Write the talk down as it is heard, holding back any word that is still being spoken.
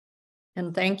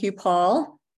And thank you,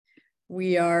 Paul.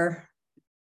 We are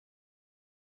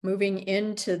moving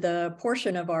into the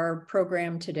portion of our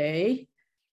program today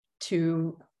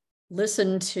to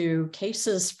listen to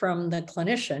cases from the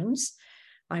clinicians.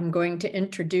 I'm going to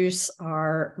introduce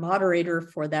our moderator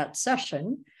for that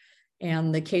session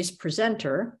and the case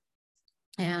presenter.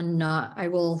 And I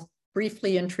will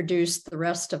briefly introduce the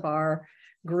rest of our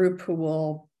group who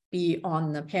will be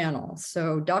on the panel.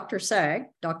 So Dr. Saag,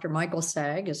 Dr. Michael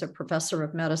Saag, is a professor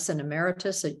of medicine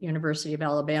emeritus at University of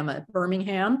Alabama at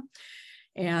Birmingham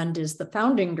and is the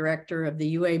founding director of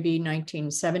the UAB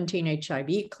 1917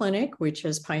 HIV Clinic, which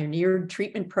has pioneered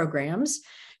treatment programs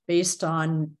based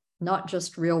on not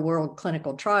just real-world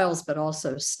clinical trials, but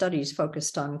also studies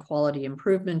focused on quality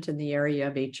improvement in the area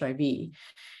of HIV.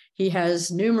 He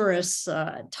has numerous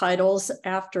titles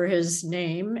after his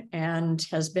name and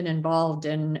has been involved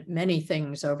in many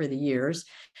things over the years,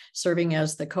 serving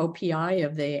as the co-PI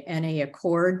of the NA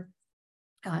Accord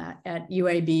at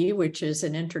UAB, which is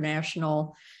an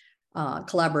international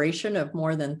collaboration of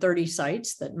more than 30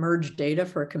 sites that merge data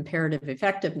for comparative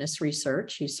effectiveness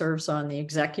research. He serves on the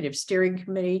executive steering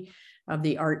committee of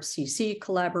the ART-CC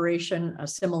collaboration, a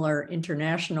similar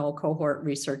international cohort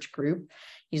research group.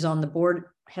 He's on the board,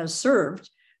 has served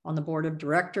on the board of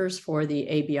directors for the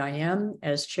ABIM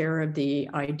as chair of the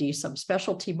ID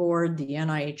subspecialty board, the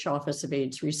NIH Office of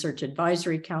AIDS Research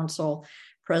Advisory Council,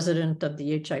 president of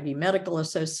the HIV Medical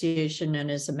Association, and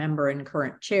is a member and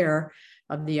current chair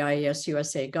of the IAS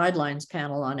USA Guidelines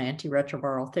Panel on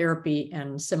Antiretroviral Therapy,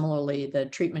 and similarly the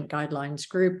treatment guidelines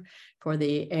group for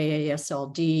the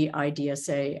AASLD,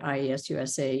 IDSA, IAS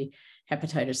USA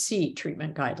Hepatitis C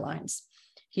treatment guidelines.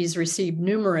 He's received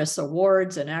numerous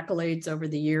awards and accolades over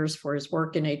the years for his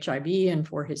work in HIV and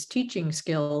for his teaching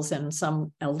skills. And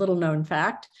a little known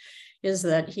fact is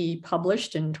that he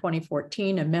published in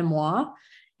 2014 a memoir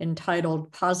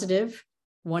entitled Positive: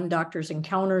 One Doctor's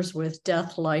Encounters with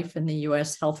Death, Life in the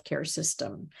U.S. Healthcare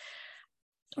System.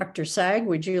 Dr. Saag,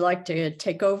 would you like to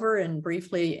take over and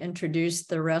briefly introduce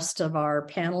the rest of our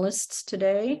panelists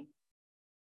today?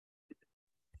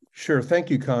 Sure. Thank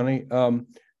you, Connie.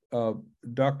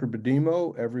 Dr.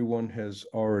 Badimo, everyone has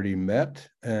already met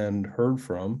and heard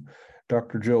from.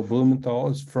 Dr. Jill Blumenthal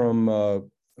is from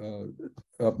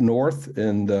up north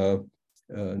in the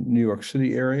New York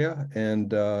City area,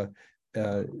 and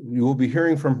you will be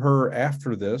hearing from her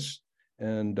after this,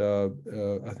 and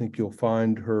I think you'll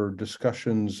find her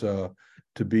discussions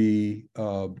to be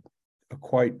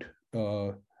quite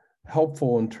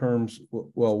helpful in terms,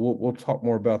 well, we'll talk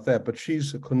more about that, but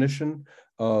she's a clinician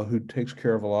who takes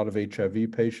care of a lot of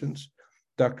HIV patients.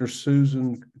 Dr.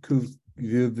 Susan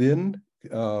Kuvin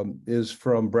is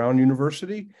from Brown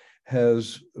University,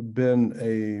 has been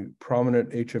a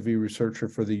prominent HIV researcher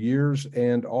for the years,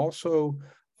 and also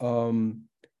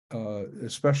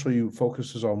especially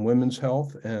focuses on women's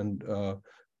health, and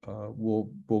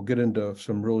we'll get into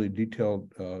some really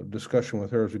detailed discussion with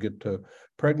her as we get to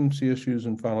pregnancy issues.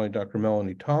 And finally, Dr.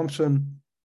 Melanie Thompson,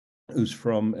 who's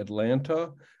from Atlanta.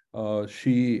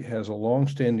 She has a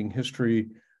long-standing history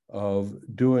of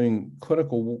doing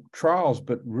clinical trials,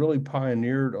 but really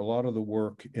pioneered a lot of the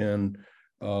work in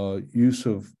use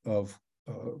of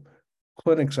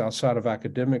clinics outside of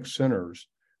academic centers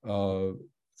through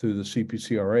the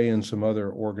CPCRA and some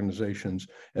other organizations,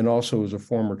 and also as a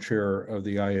former chair of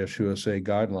the IAS USA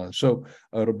guidelines. So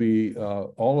it'll be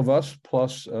all of us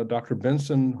plus Dr.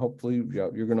 Benson. Hopefully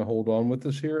you're going to hold on with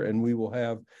us here, and we will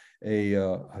have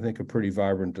I think a pretty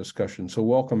vibrant discussion. So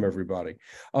welcome, everybody.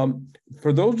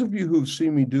 For those of you who've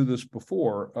seen me do this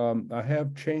before, I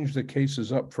have changed the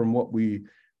cases up from what we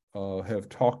have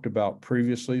talked about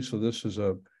previously. So this is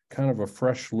a kind of a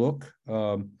fresh look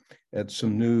at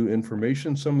some new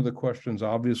information. Some of the questions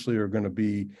obviously are going to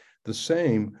be the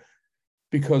same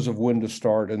because of when to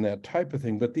start and that type of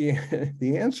thing, but the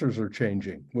answers are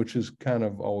changing, which is kind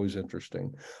of always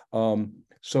interesting.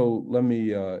 So let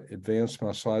me advance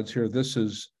my slides here.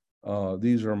 These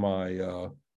are my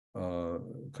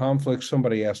conflicts.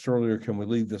 Somebody asked earlier, can we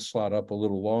leave this slide up a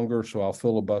little longer? So I'll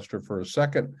filibuster for a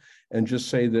second and just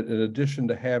say that in addition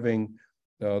to having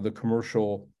the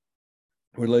commercial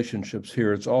relationships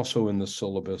here, it's also in the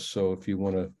syllabus. So if you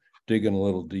want to dig in a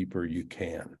little deeper, you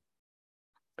can.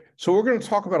 So we're going to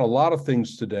talk about a lot of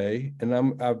things today, and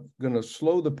I'm going to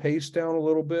slow the pace down a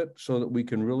little bit so that we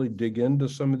can really dig into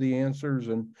some of the answers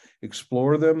and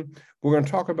explore them. We're going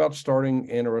to talk about starting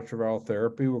antiretroviral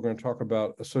therapy. We're going to talk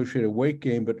about associated weight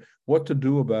gain, but what to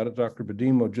do about it. Dr.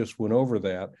 Badimo just went over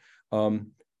that.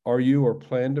 Are you or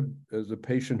plan to, as a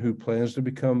patient who plans to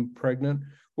become pregnant?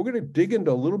 We're going to dig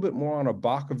into a little bit more on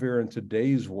abacavir in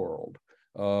today's world.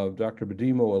 Dr.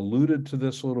 Badimo alluded to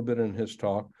this a little bit in his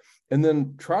talk, and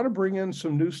then try to bring in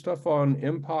some new stuff on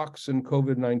Mpox and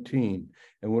COVID-19,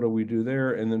 and what do we do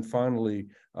there? And then finally,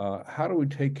 how do we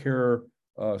take care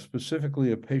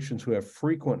specifically of patients who have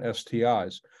frequent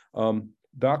STIs?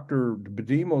 Dr.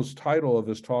 Badimo's title of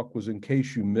his talk was "In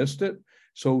Case You Missed It."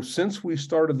 So since we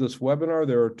started this webinar,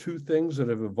 there are two things that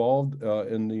have evolved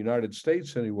in the United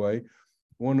States anyway.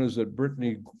 One is that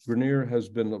Brittany Grenier has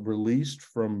been released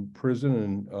from prison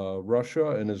in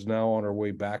Russia and is now on her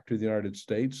way back to the United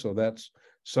States. So that's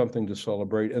something to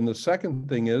celebrate. And the second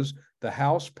thing is the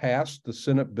House passed the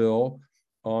Senate bill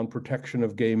on protection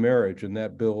of gay marriage. And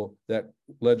that bill, that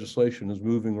legislation is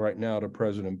moving right now to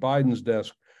President Biden's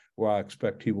desk, where I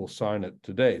expect he will sign it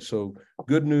today. So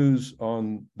good news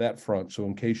on that front. So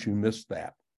in case you missed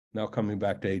that, now coming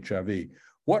back to HIV.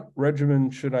 What regimen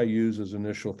should I use as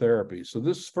initial therapy? So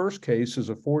this first case is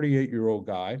a 48-year-old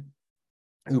guy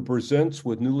who presents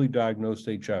with newly diagnosed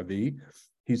HIV.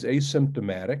 He's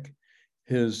asymptomatic.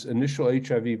 His initial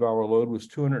HIV viral load was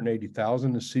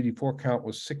 280,000. His CD4 count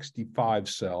was 65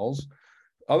 cells.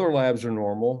 Other labs are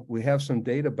normal. We have some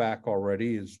data back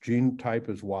already. His gene type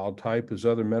is wild type. His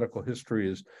other medical history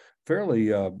is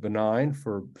fairly benign,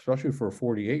 especially for a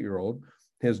 48-year-old.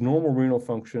 He has normal renal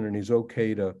function, and he's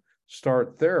okay to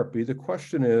start therapy. The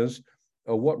question is,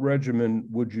 what regimen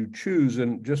would you choose?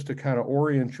 And just to kind of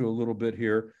orient you a little bit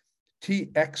here,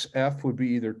 TXF would be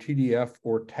either TDF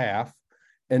or TAF,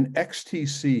 and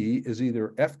XTC is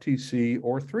either FTC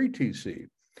or 3TC.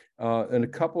 In a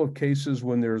couple of cases,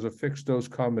 when there's a fixed dose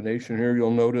combination here,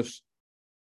 you'll notice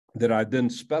that I then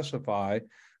specify,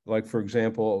 like for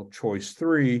example, choice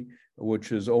 3,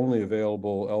 which is only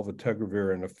available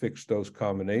elvitegravir in a fixed dose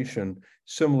combination,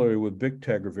 similarly with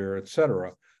bictegravir, et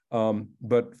cetera.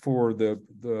 But for the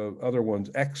other ones,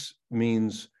 X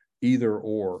means either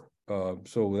or.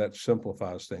 So that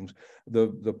simplifies things.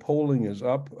 The polling is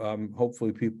up.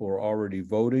 Hopefully people are already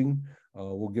voting.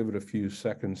 We'll give it a few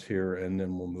seconds here and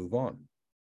then we'll move on.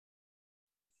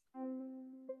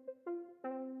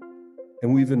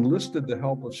 And we've enlisted the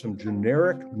help of some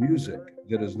generic music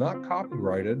that is not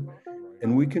copyrighted,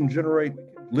 and we can generate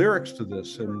lyrics to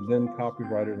this and then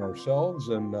copyright it ourselves,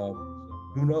 and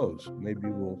who knows, maybe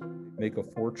we'll make a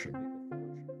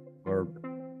fortune, or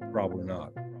probably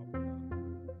not.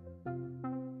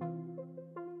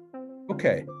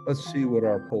 Okay, let's see what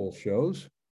our poll shows.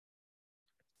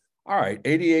 All right,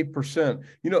 88%.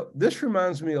 You know, this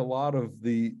reminds me a lot of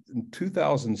the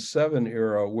 2007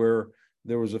 era where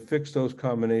there was a fixed dose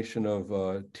combination of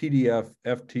TDF,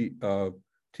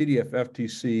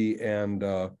 FTC, and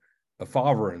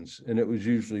efavirenz, and it was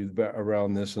usually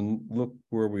around this. And look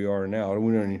where we are now, and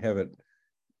we don't even have it.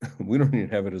 We don't even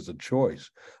have it as a choice.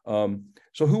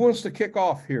 So who wants to kick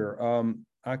off here?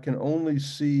 I can only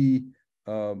see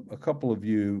a couple of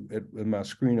you in my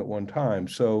screen at one time.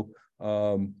 So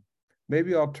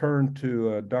maybe I'll turn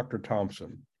to Dr.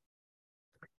 Thompson.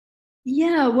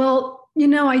 Yeah, well, you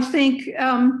know, I think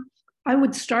I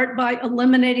would start by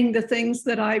eliminating the things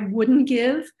that I wouldn't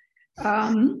give.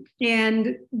 And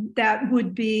that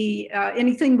would be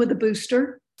anything with a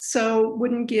booster. So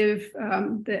wouldn't give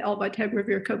the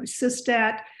elvitegravir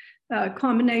cobicistat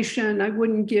combination. I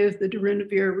wouldn't give the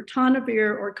darunavir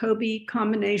ritonavir or COBI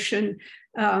combination.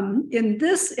 In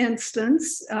this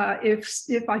instance,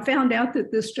 if I found out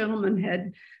that this gentleman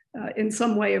had in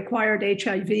some way acquired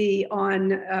HIV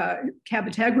on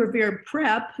cabotegravir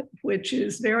PrEP, which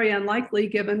is very unlikely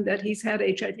given that he's had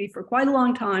HIV for quite a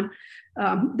long time,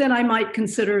 then I might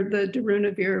consider the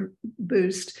darunavir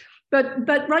boost.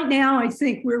 But right now, I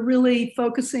think we're really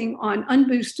focusing on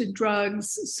unboosted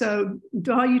drugs. So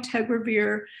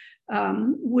dolutegravir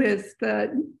with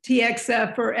the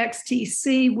TXF or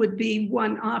XTC would be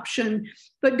one option,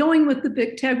 but going with the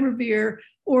bictegravir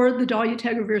or the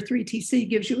dolutegravir 3TC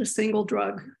gives you a single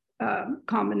drug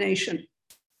combination.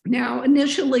 Now,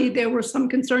 initially, there were some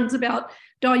concerns about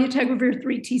dolutegravir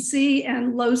 3TC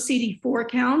and low CD4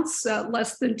 counts,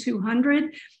 less than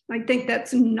 200. I think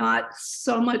that's not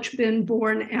so much been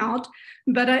borne out,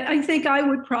 but I think I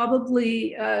would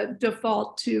probably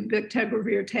default to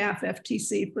bictegravir TAF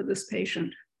FTC for this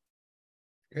patient.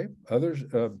 Okay, others,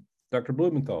 Dr.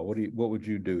 Blumenthal, what would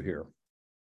you do here?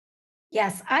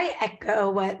 Yes, I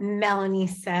echo what Melanie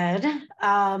said.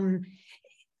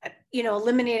 You know,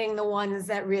 eliminating the ones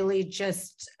that really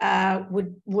just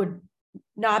would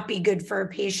not be good for a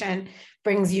patient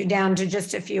brings you down to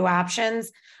just a few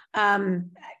options.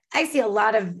 I see a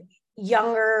lot of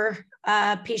younger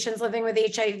patients living with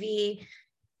HIV.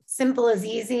 Simple as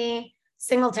easy.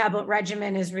 Single tablet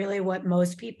regimen is really what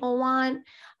most people want.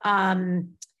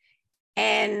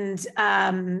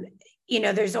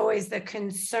 there's always the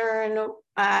concern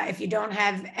if you don't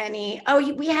have any,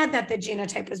 we had that the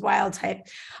genotype was wild type.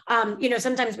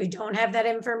 Sometimes we don't have that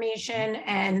information,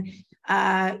 and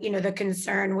the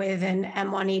concern with an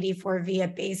M184V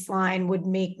at baseline would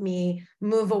make me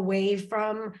move away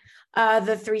from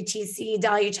the 3TC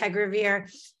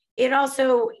dolutegravir. It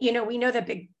also, we know that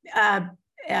BIC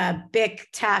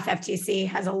TAF FTC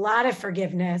has a lot of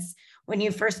forgiveness. When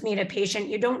you first meet a patient,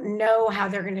 you don't know how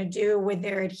they're going to do with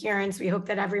their adherence. We hope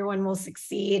that everyone will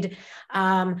succeed.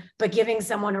 But giving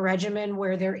someone a regimen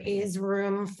where there is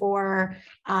room for,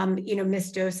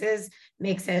 missed doses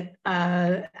makes it,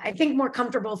 I think, more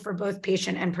comfortable for both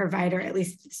patient and provider, at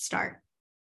least to start.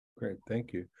 Great,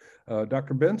 thank you.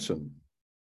 Dr. Benson.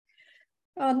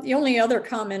 The only other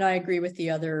comment, I agree with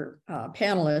the other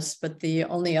panelists, but the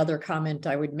only other comment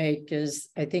I would make is,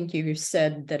 I think you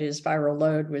said that his viral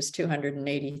load was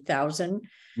 280,000.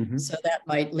 Mm-hmm. So that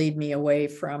might lead me away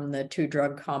from the 2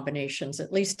 drug combinations,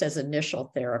 at least as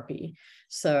initial therapy.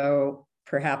 So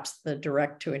perhaps the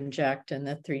direct to inject and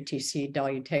the 3TC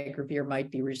dolutegravir might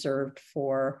be reserved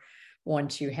for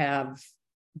once you have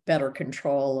better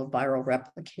control of viral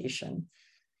replication.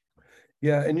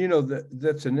 Yeah, and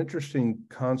that's an interesting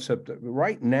concept.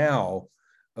 Right now,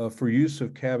 for use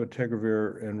of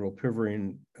cabotegravir and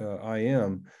rilpivirine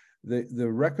IM,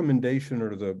 the recommendation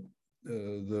or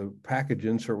the package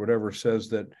insert, whatever, says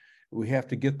that we have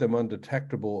to get them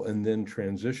undetectable and then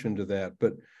transition to that.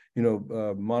 But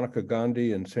Monica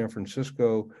Gandhi in San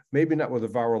Francisco, maybe not with a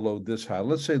viral load this high.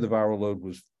 Let's say the viral load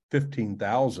was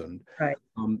 15,000. Right.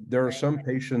 There are some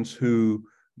patients who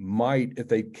might, if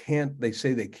they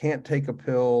say they can't take a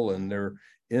pill and they're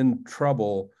in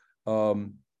trouble.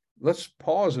 Let's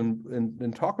pause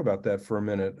and talk about that for a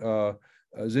minute.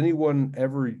 Has anyone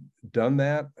ever done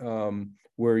that,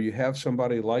 where you have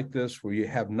somebody like this, where you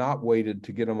have not waited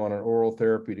to get them on an oral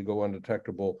therapy to go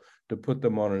undetectable, to put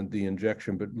them on the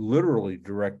injection, but literally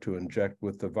direct to inject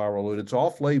with the viral load? It's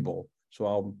off label,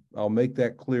 so I'll make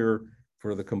that clear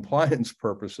for the compliance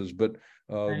purposes, but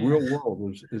real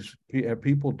world, have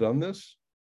people done this?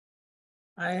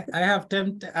 I have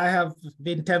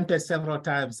been tempted several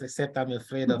times, except I'm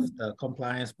afraid of the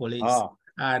compliance police.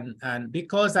 And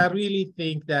because I really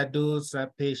think that those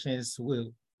patients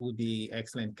would be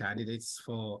excellent candidates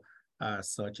for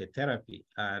such a therapy.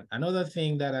 And another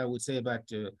thing that I would say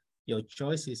about your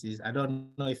choices is, I don't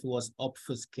know if it was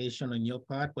obfuscation on your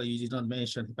part, but you did not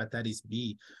mention hepatitis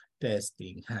B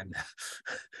testing,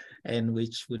 and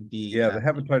which would be the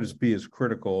hepatitis B is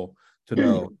critical to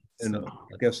know. And so,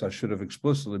 I guess I should have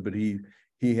explicitly, but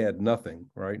he had nothing,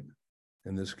 right,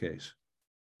 in this case.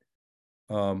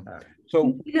 So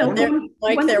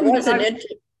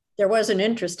there was an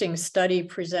interesting study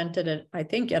presented at, I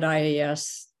think at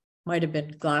IAS, might have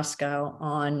been Glasgow,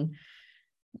 on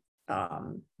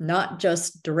not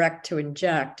just direct to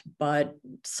inject, but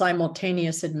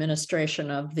simultaneous administration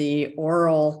of the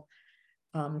oral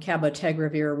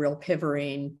cabotegravir,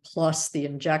 rilpivirine, plus the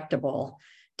injectable,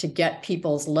 to get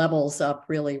people's levels up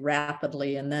really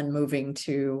rapidly and then moving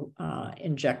to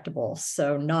injectable.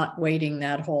 So not waiting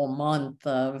that whole month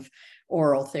of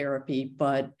oral therapy,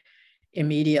 but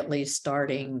immediately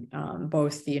starting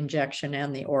both the injection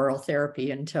and the oral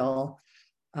therapy until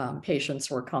patients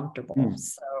were comfortable.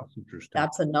 So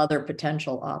that's another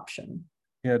potential option.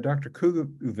 Yeah, Dr.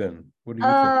 Kugan, what do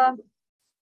you think?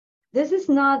 This is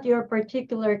not your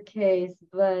particular case,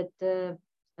 but a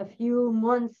few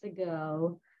months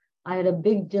ago, I had a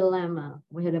big dilemma.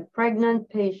 We had a pregnant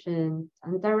patient,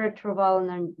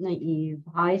 antiretroviral naive,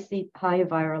 high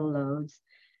viral loads,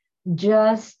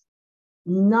 just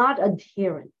not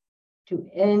adherent to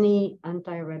any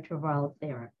antiretroviral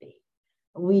therapy.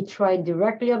 We tried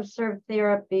directly observed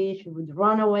therapy. She would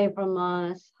run away from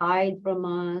us, hide from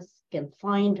us, can't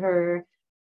find her.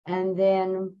 And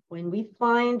then when we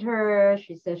find her,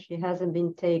 she says she hasn't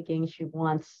been taking, she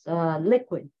wants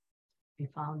liquid. We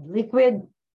found liquid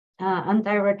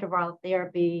antiretroviral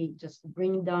therapy, just to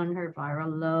bring down her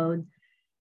viral load.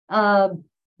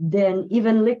 Then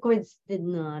even liquids did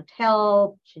not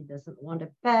help. She doesn't want a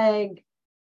PEG.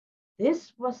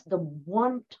 This was the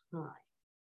one time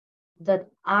that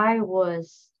I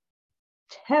was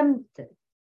tempted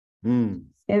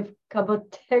if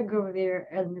cabotegravir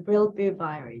and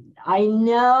rilpivirine. I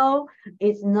know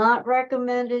it's not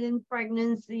recommended in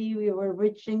pregnancy. We were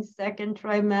reaching second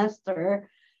trimester,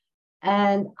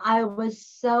 and I was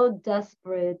so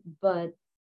desperate, but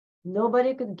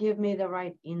nobody could give me the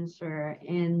right answer.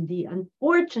 And the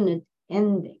unfortunate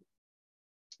ending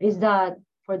is that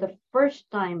for the first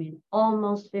time in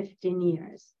almost 15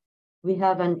 years, we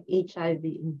have an HIV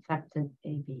infected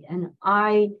baby. And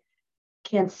I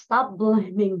can't stop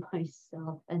blaming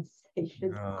myself and say,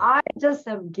 should I just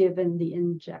have given the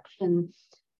injection?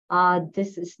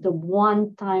 This is the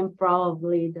one time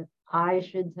probably that I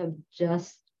should have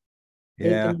just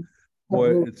taken.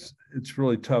 Boy, it's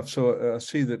really tough. So I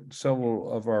see that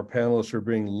several of our panelists are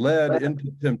being led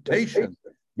into temptation.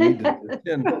 You need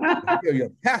to your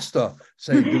pastor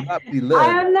say, do not be led.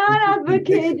 I am not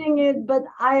advocating it, but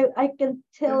I can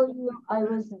tell you I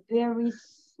was very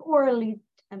sorely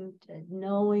tempted,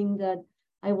 knowing that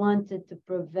I wanted to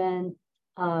prevent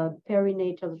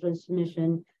perinatal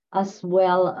transmission, as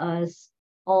well as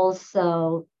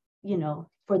also,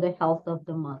 for the health of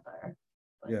the mother.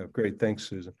 Yeah, great. Thanks,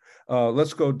 Susan.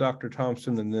 Let's go Dr.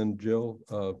 Thompson and then Jill.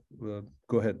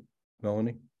 Go ahead,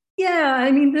 Melanie. Yeah,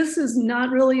 I mean, this is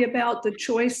not really about the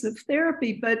choice of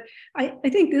therapy, but I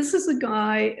think this is a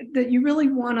guy that you really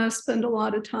want to spend a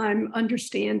lot of time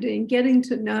understanding, getting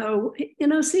to know.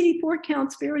 CD4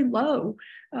 count's very low.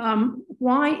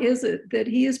 Why is it that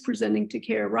he is presenting to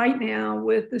care right now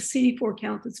with the CD4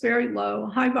 count that's very low,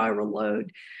 high viral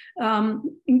load?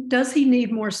 Does he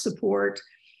need more support?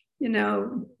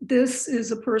 This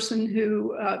is a person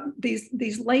who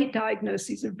these late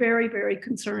diagnoses are very, very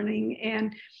concerning,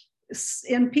 and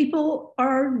people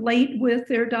are late with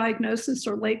their diagnosis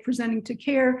or late presenting to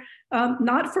care,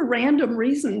 not for random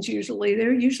reasons. Usually,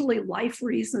 they're usually life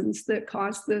reasons that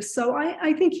cause this. So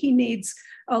I think he needs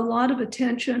a lot of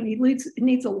attention. He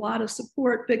needs a lot of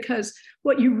support, because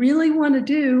what you really want to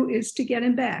do is to get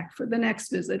him back for the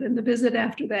next visit and the visit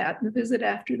after that and the visit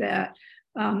after that.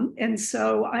 And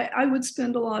so I would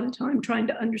spend a lot of time trying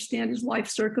to understand his life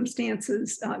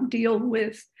circumstances, deal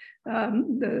with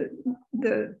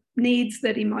the needs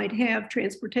that he might have,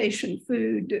 transportation,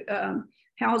 food,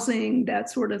 housing, that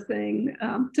sort of thing,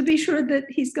 to be sure that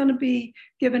he's going to be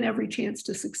given every chance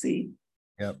to succeed.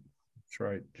 Yep, that's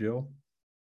right. Jill?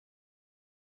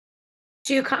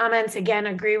 2 comments, again,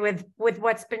 agree with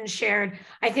what's been shared.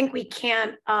 I think we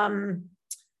can't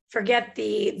forget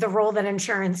the role that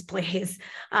insurance plays.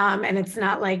 And it's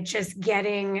not like just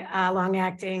getting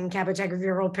long-acting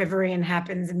cabotegravir pivirine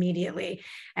happens immediately.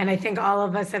 And I think all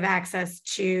of us have access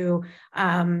to,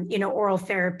 oral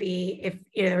therapy. If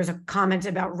there was a comment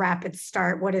about rapid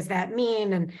start, what does that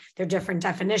mean? And there are different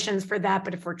definitions for that.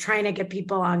 But if we're trying to get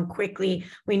people on quickly,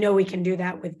 we know we can do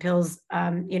that with pills,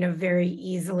 very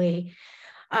easily.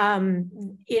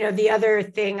 The other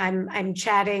thing, I'm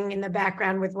chatting in the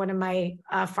background with one of my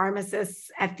pharmacists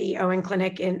at the Owen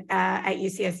Clinic at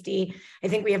UCSD. I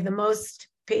think we have the most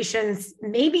patients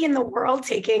maybe in the world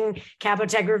taking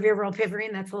cabotegravir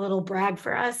rilpivirine. That's a little brag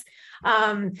for us.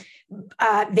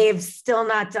 They've still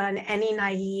not done any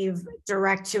naive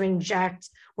direct to inject,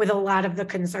 with a lot of the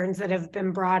concerns that have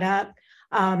been brought up.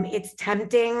 It's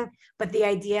tempting, but the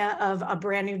idea of a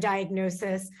brand new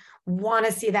diagnosis, want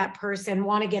to see that person,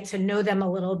 want to get to know them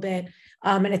a little bit.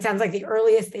 And it sounds like the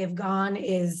earliest they've gone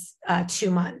is 2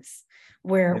 months,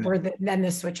 where then the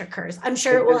switch occurs. I'm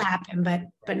sure it will happen,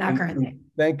 but not currently.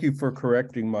 Thank you for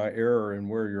correcting my error in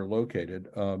where you're located.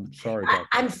 Sorry about that.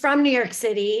 I'm from New York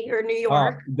City or New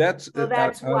York. That's why.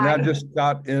 I just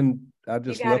left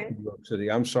New York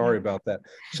City. I'm sorry about that.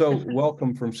 So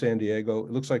welcome from San Diego.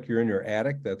 It looks like you're in your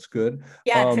attic. That's good.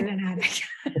 Yeah, it's in an attic.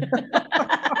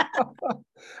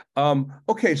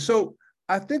 Okay, so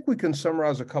I think we can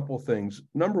summarize a couple of things.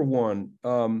 Number one,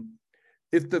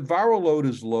 if the viral load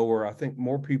is lower, I think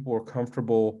more people are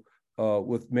comfortable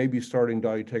with maybe starting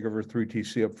dolutegravir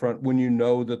 3-TC up front when you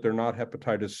know that they're not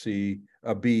hepatitis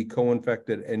B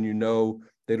co-infected, and you know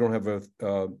they don't have a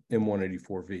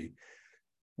M184V.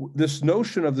 This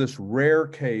notion of this rare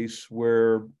case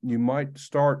where you might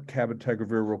start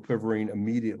cabotegravir rilpivirine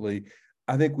immediately,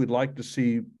 I think we'd like to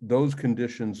see those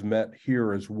conditions met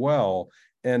here as well,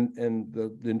 and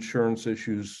the insurance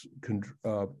issues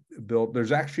built.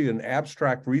 There's actually an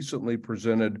abstract recently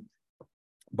presented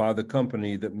by the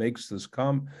company that makes this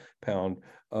compound,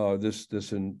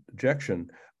 this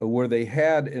injection, where they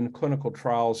had in clinical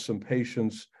trials some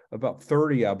patients, about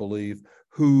 30, I believe,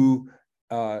 who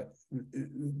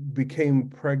became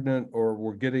pregnant or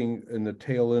were getting in the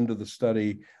tail end of the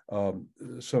study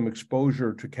some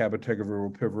exposure to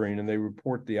cabotegravir rilpivirine, and they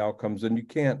report the outcomes. And you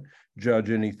can't judge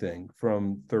anything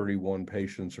from 31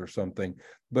 patients or something,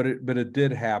 but it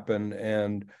did happen,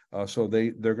 and so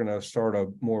they're going to start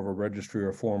more of a registry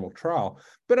or formal trial.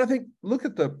 But I think look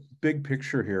at the big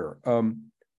picture here.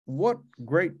 What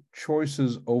great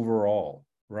choices overall,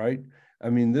 right? I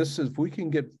mean, if we can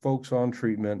get folks on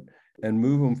treatment and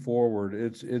move them forward,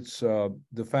 it's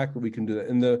the fact that we can do that.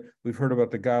 And we've heard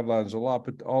about the guidelines a lot,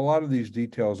 but a lot of these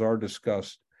details are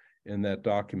discussed in that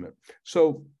document.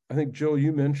 So I think, Jill,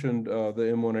 you mentioned the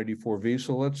M184V,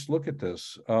 so let's look at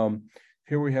this.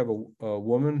 Here we have a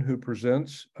woman who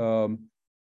presents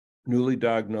newly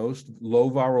diagnosed,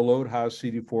 low viral load, high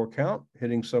CD4 count,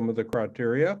 hitting some of the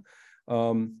criteria.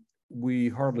 We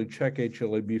hardly check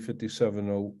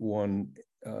HLA-B5701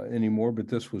 anymore, but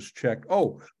this was checked.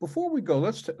 Oh, before we go,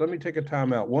 let me take a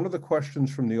time out. One of the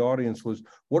questions from the audience was,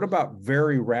 what about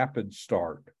very rapid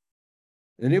start?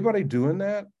 Anybody doing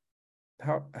that?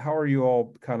 How are you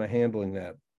all kind of handling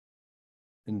that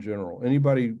in general?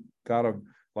 Anybody got a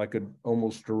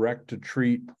almost direct to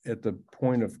treat at the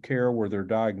point of care where they're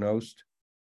diagnosed?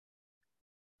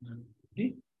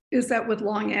 Is that with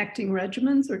long-acting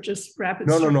regimens or just rapid?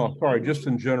 No, sorry, just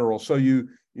in general. So you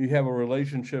have a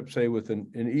relationship, say, with an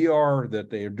ER that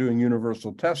they are doing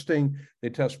universal testing, they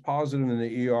test positive in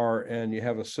the ER, and you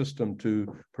have a system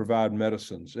to provide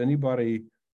medicines. Anybody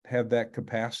have that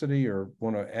capacity or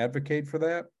want to advocate for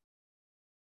that?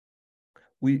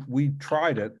 We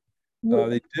tried it.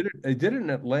 They did it in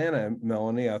Atlanta,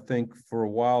 Melanie, I think, for a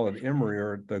while at Emory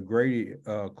or at the Grady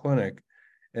clinic,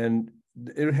 and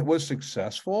it was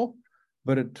successful,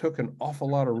 but it took an awful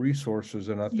lot of resources,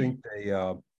 and I think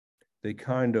they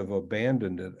kind of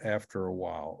abandoned it after a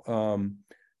while.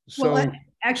 Well,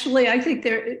 actually, I think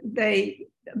they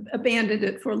abandoned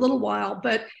it for a little while,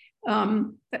 but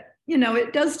you know,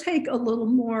 it does take a little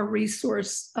more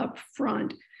resource up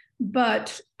front,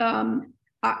 but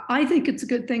I think it's a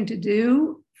good thing to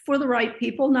do for the right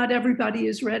people. Not everybody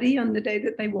is ready on the day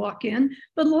that they walk in,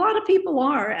 but a lot of people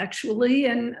are actually.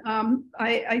 And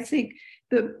I think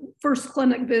the first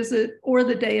clinic visit or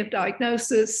the day of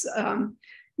diagnosis,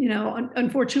 you know,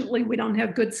 unfortunately, we don't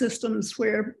have good systems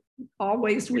where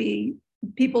always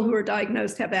people who are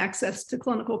diagnosed have access to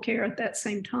clinical care at that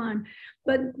same time.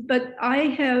 But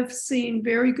I have seen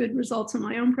very good results in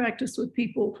my own practice with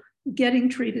people getting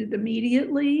treated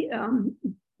immediately.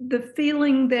 The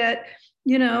feeling that,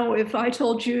 you know, if I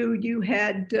told you you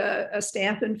had a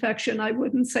staph infection, I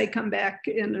wouldn't say come back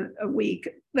in a week.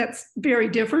 That's very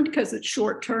different because it's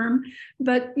short term.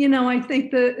 But, you know, I think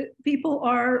that people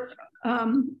are,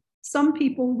 some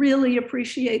people really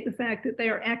appreciate the fact that they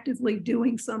are actively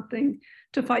doing something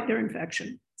to fight their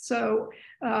infection. So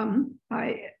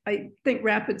I think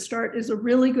Rapid Start is a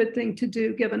really good thing to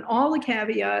do, given all the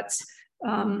caveats.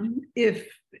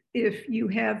 If you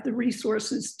have the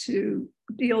resources to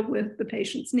deal with the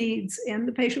patient's needs and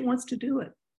the patient wants to do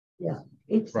it. Yeah,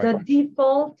 it's right. The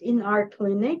default in our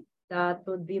clinic. That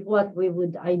would be what we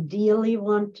would ideally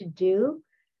want to do.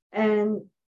 And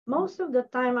most of the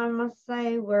time, I must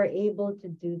say, we're able to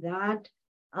do that.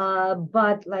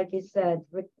 But like you said,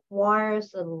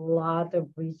 requires a lot of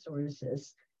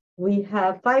resources. We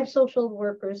have 5 social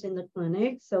workers in the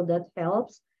clinic, so that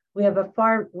helps. We have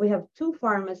two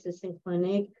pharmacists in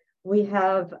clinic. We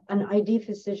have an ID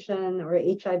physician or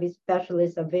HIV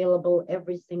specialist available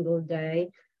every single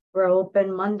day. We're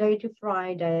open Monday to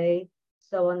Friday.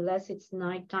 So unless it's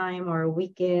nighttime or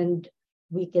weekend,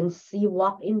 we can see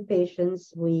walk-in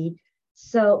patients. But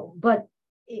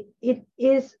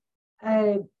it's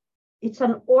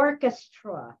an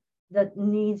orchestra that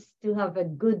needs to have a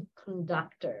good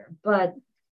conductor. But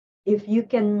if you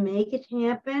can make it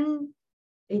happen,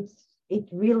 it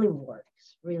really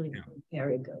works, really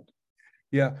very good.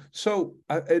 Yeah, so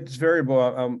it's variable.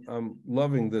 I'm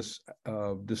loving this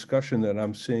discussion that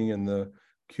I'm seeing in the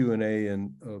Q&A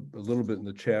and a little bit in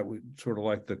the chat. We sort of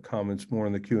like the comments more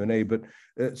in the Q&A, but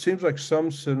it seems like some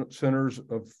centers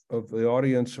of the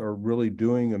audience are really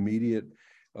doing immediate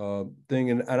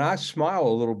thing. And I smile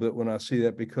a little bit when I see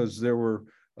that, because there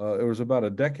was about a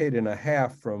decade and a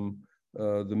half from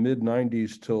the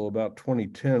mid-90s till about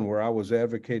 2010 where I was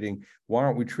advocating, why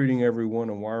aren't we treating everyone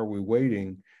and why are we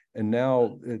waiting? And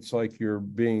now it's like you're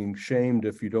being shamed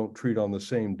if you don't treat on the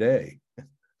same day.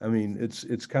 I mean,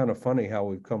 it's kind of funny how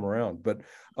we've come around. But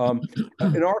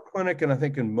in our clinic, and I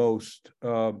think in most,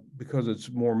 because it's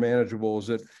more manageable, is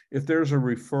that if there's a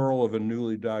referral of a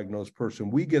newly diagnosed person,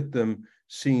 we get them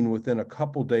seen within a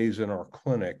couple days in our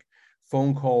clinic.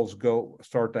 Phone calls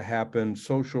start to happen.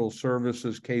 Social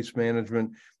services, case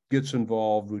management gets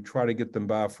involved. We try to get them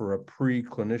by for a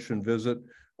pre-clinician visit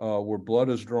where blood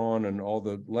is drawn and all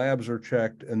the labs are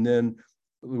checked. And then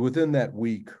within that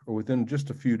week or within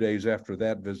just a few days after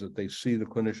that visit, they see the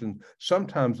clinician.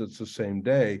 Sometimes it's the same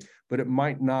day, but it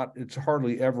might not, it's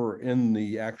hardly ever in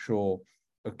the actual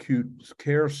acute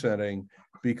care setting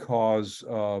because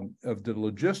of the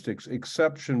logistics,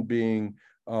 exception being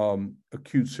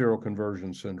acute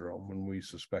seroconversion syndrome when we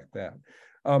suspect that.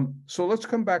 So let's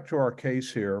come back to our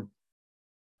case here.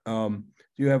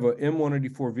 You have a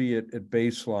M184V at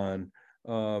baseline.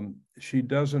 She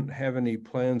doesn't have any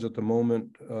plans at the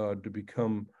moment to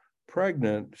become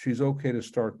pregnant. She's okay to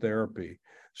start therapy.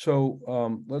 So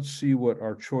let's see what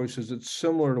our choice is. It's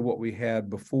similar to what we had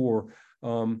before.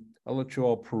 I'll let you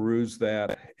all peruse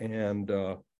that and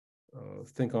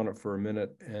think on it for a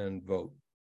minute and vote.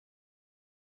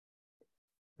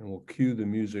 And we'll cue the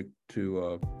music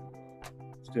to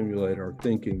stimulate our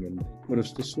thinking and put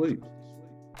us to sleep.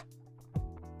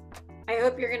 I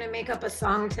hope you're going to make up a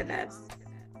song to this.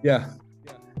 Yeah.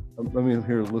 Let me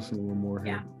listen a little more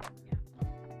here. Yeah.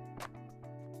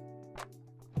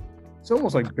 It's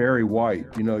almost like Barry White,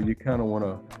 you know, you kind of want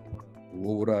to,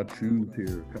 what would I choose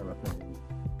here kind of thing.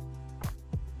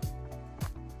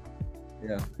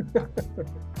 Yeah.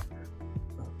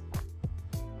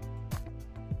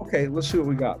 Okay, let's see what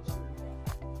we got.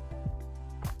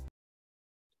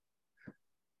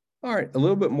 All right, a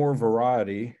little bit more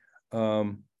variety.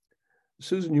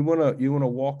 Susan, you wanna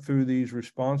walk through these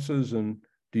responses, and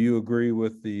do you agree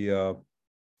with the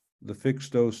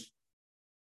fixed dose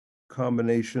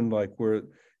combination, like where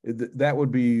that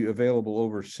would be available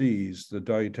overseas, the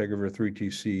dolutegravir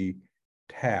 3TC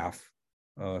TAF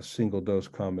single dose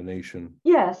combination?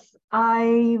 Yes,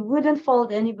 I wouldn't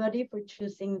fault anybody for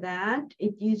choosing that.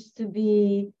 It used to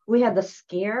be, we had a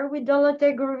scare with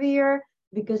dolutegravir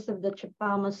because of the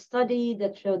Chapama study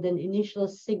that showed an initial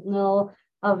signal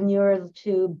of neural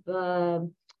tube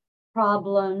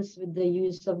problems with the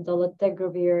use of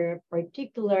dolutegravir,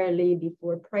 particularly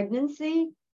before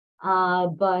pregnancy.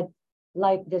 But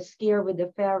like the scare with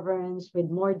the Favrans,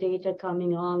 with more data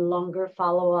coming on, longer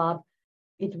follow-up,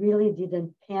 it really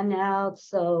didn't pan out.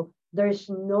 So there's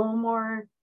no more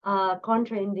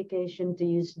contraindication to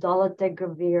use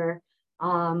dolutegravir,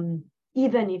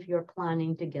 even if you're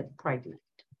planning to get pregnant.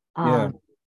 Yeah.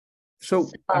 So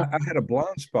I had a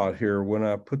blind spot here when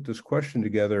I put this question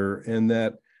together, in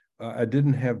that I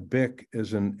didn't have BIC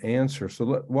as an answer.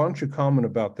 So why don't you comment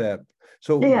about that?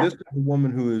 So this is a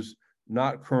woman who is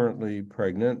not currently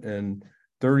pregnant and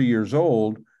 30 years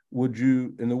old. Would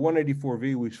you, in the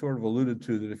 184V, we sort of alluded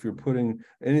to that if you're putting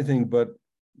anything but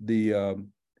the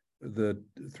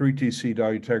 3TC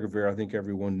dolutegravir, I think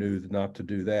everyone knew not to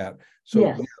do that.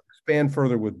 So expand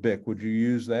further with BIC. Would you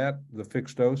use that, the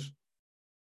fixed dose?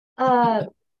 You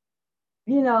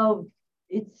know,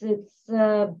 it's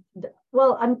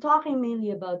well, I'm talking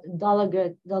mainly about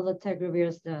dolutegravir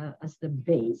as the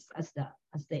base, as the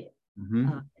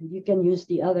and you can use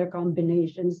the other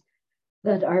combinations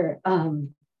that are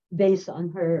based on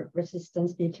her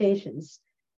resistance mutations.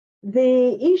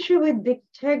 The issue with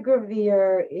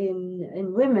bictegravir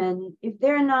in women, if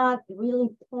they're not really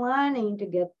planning to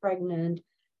get pregnant,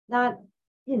 that,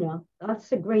 you know,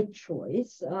 that's a great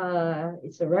choice.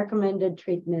 It's a recommended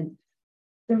treatment.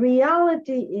 The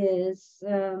reality is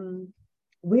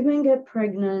women get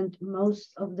pregnant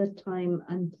most of the time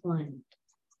unplanned.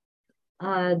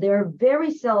 They're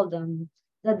very seldom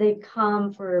that they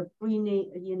come for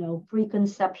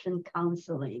preconception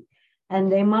counseling,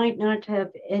 and they might not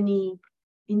have any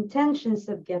intentions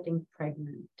of getting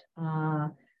pregnant,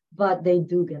 but they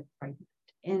do get pregnant.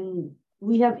 And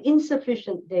we have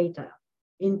insufficient data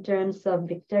in terms of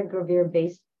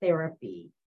bictegravir-based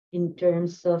therapy, in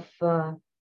terms of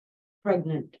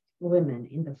pregnant women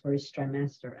in the first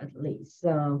trimester at least.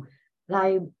 So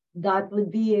that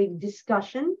would be a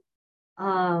discussion,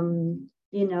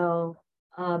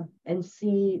 and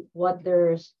see what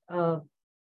their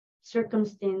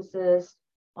circumstances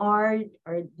are,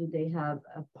 or do they have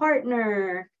a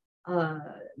partner,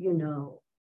 have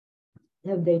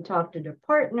they talked to their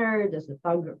partner? Does the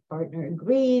partner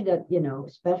agree that,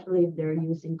 especially if they're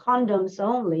using condoms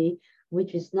only,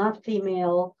 which is not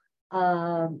female,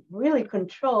 really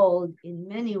controlled in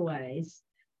many ways?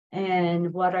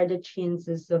 And what are the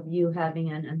chances of you having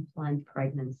an unplanned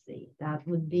pregnancy? That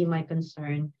would be my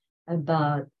concern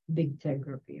about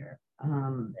bictegravir.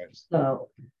 So,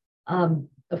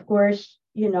 of course,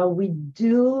 we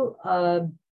do a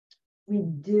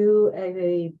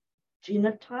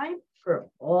genotype for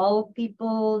all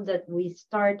people that we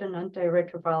start an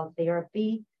antiretroviral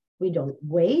therapy. We don't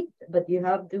wait, but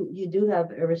you do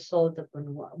have a result of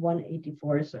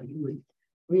 184, so you would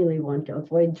really want to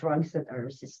avoid drugs that are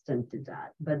resistant to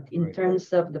that. But in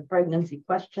terms of the pregnancy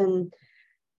question,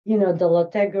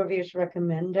 dolutegravir is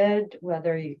recommended,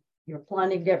 whether you're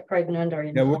planning to get pregnant or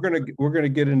we're gonna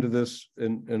get into this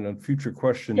in a future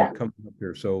question coming up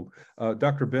here. So,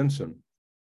 Dr. Benson.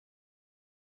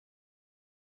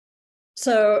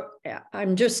 So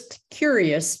I'm just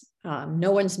curious.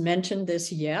 No one's mentioned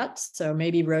this yet, so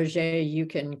maybe Roger, you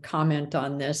can comment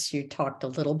on this. You talked a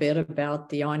little bit about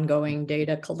the ongoing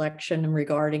data collection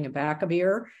regarding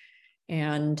abacavir,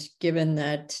 And given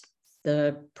that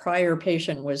the prior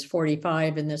patient was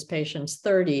 45 and this patient's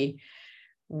 30,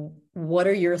 what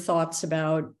are your thoughts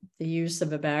about the use of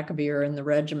abacavir in the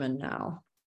regimen now,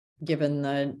 given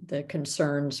the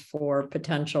concerns for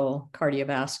potential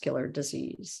cardiovascular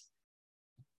disease?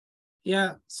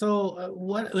 Yeah, so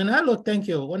when I look, thank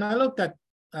you. When I looked at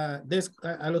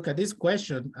I look at this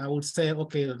question, I would say,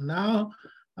 okay, now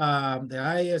the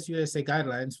ISUSA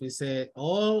guidelines, we say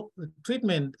all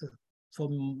treatment for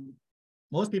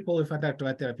most people with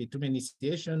antiretroviral therapy, treatment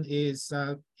initiation is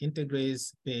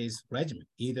integrase-based regimen,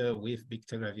 either with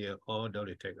bictegravir or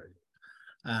dolutegravir.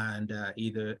 And and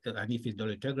if it's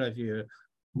dolutegravir,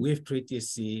 with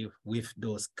TreatC, with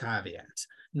those caveats.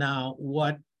 Now,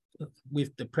 what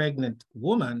with the pregnant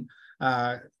woman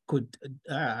could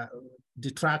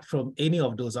detract from any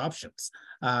of those options?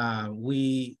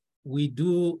 We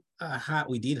did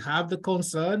have the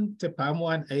concern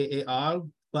TEPAM1 AAR,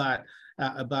 but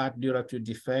about durative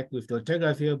defect with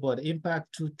dolutegravir, but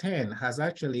Impact 210 has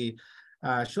actually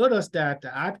showed us that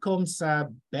the outcomes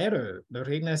are better. The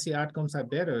pregnancy outcomes are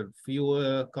better,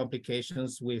 fewer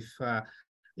complications with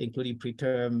including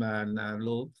preterm and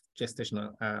low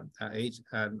gestational age,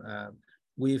 and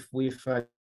with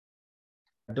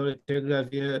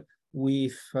dolutegravir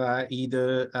with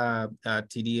either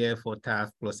TDF or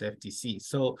TAF plus FTC.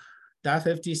 So TAF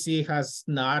FTC has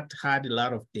not had a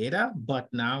lot of data,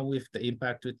 but now with the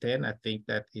Impact 210, I think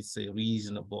that it's a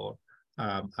reasonable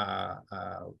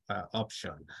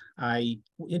option.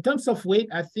 In terms of weight,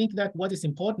 I think that what is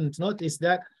important to note is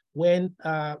that when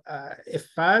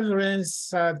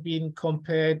efavirenz have been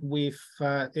compared with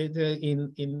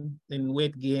in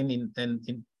weight gain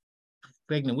in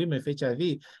pregnant women with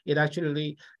HIV, it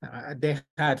actually they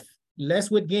had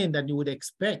less weight gain than you would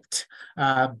expect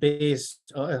based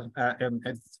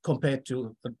compared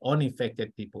to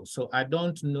uninfected people. So I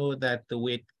don't know that the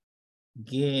weight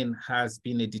gain has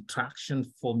been a detraction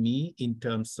for me in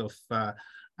terms of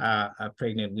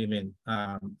pregnant women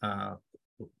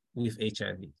with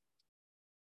HIV.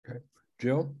 Okay,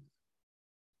 Jill?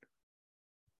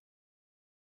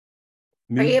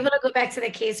 Are you able to go back to the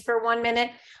case for 1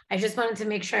 minute? I just wanted to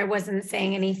make sure I wasn't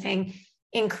saying anything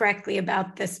incorrectly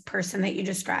about this person that you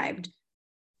described.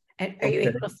 Are you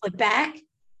able to flip back?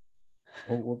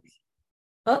 Oh, whoops.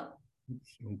 Oh,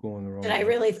 Oops, I'm going the wrong did I way.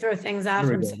 really throw things off?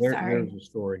 I'm so sorry. There's the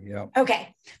story, yeah.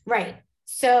 Okay, right.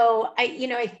 So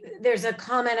there's a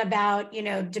comment about,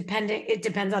 it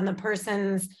depends on the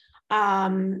person's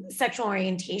sexual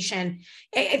orientation.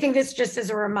 I think this just is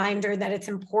a reminder that it's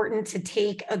important to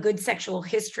take a good sexual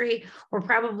history. We're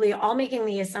probably all making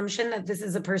the assumption that this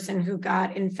is a person who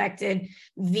got infected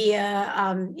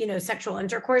via, sexual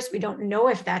intercourse. We don't know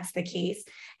if that's the case.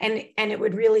 And it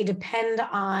would really depend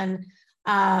on,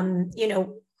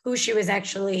 who she was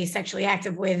actually sexually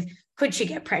active with. Could she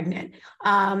get pregnant?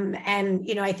 And,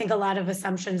 I think a lot of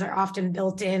assumptions are often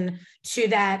built in to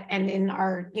that. And in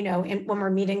our, when we're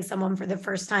meeting someone for the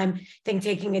first time, I think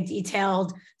taking a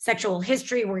detailed sexual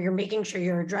history where you're making sure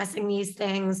you're addressing these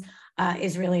things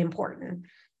is really important.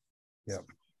 Yeah.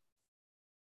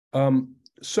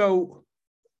 So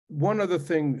one other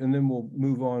thing, and then we'll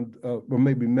move on, or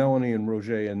maybe Melanie and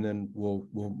Roger, and then we'll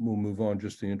move on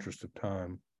just in the interest of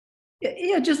time.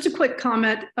 Yeah, just a quick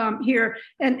comment here.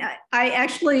 And I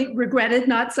actually regretted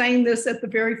not saying this at the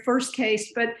very first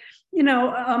case, but,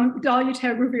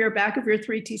 dolutegravir, abacavir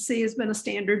 3TC has been a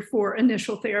standard for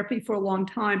initial therapy for a long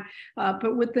time.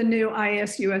 But with the new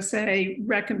ISUSA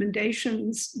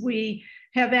recommendations, we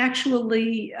have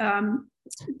actually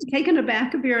taken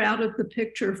abacavir out of the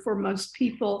picture for most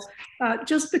people,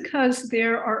 just because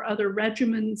there are other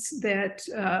regimens that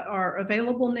are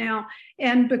available now,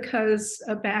 and because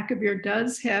abacavir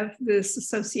does have this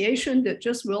association that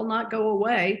just will not go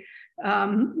away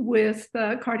with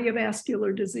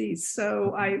cardiovascular disease.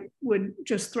 So I would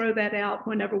just throw that out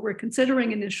whenever we're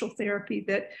considering initial therapy,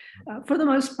 that for the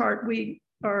most part, we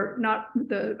are not,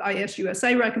 the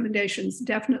ISUSA recommendations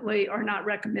definitely are not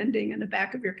recommending an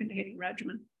abacavir containing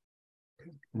regimen.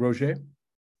 Roger?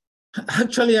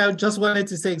 Actually, I just wanted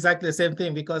to say exactly the same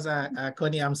thing because,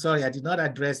 Connie, I'm sorry, I did not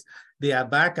address the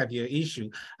abacavir issue.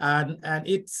 And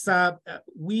it's,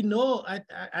 we know,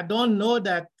 I don't know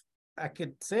that I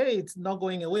could say it's not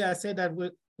going away. I said that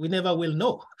we never will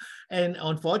know. And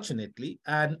unfortunately,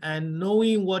 and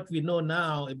knowing what we know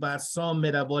now about some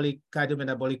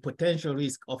cardiometabolic potential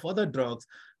risk of other drugs,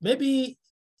 maybe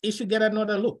it should get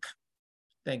another look.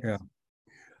 Thank you.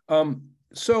 Yeah.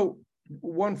 So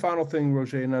one final thing,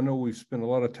 Roger, and I know we've spent a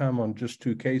lot of time on just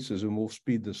 2 cases and we'll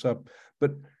speed this up,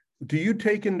 but do you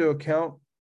take into account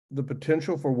the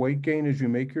potential for weight gain as you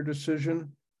make your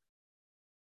decision?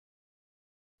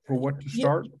 for what to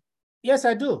start? Yes,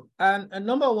 I do. And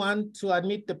number one, to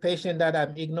admit the patient that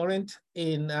I'm ignorant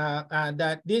in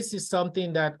that this is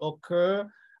something that occur,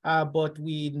 but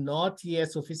we not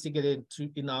yet sophisticated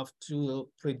enough to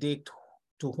predict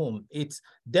to whom. It's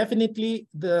definitely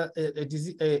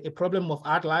a problem of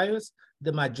outliers.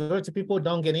 The majority of people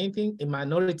don't get anything. A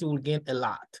minority will get a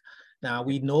lot. Now,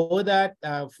 we know that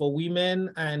for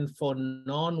women and for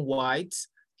non-whites,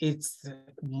 it's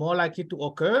more likely to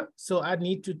occur. So I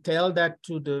need to tell that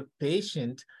to the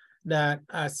patient that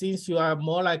since you are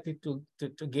more likely to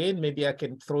gain, maybe I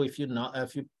can throw a few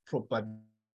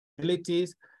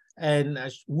probabilities. And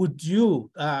would you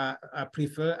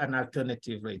prefer an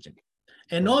alternative regimen?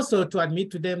 And also to admit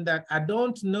to them that I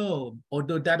don't know,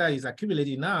 although data is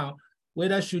accumulating now,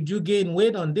 whether should you gain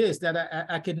weight on this, that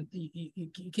I can,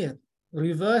 you can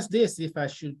reverse this if I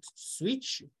should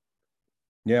switch.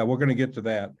 Yeah, we're going to get to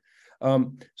that.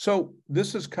 So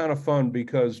this is kind of fun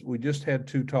because we just had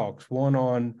two talks, one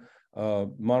on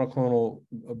monoclonal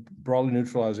broadly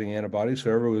neutralizing antibodies,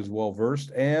 so everyone was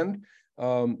well-versed, and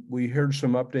we heard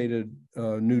some updated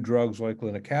new drugs like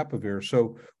lenacapavir.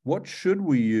 So what should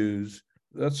we use?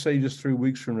 Let's say just 3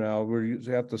 weeks from now, we're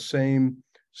at the same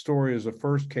story as the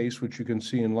first case, which you can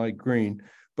see in light green.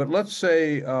 But let's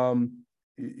say,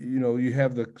 you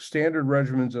have the standard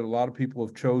regimens that a lot of people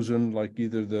have chosen, like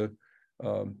either the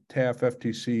TAF,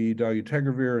 FTC,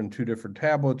 dolutegravir in 2 different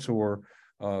tablets or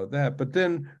that. But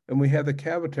then, and we have the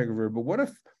cabotegravir. But what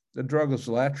if the drug is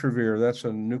latravir? That's a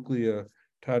nucleotide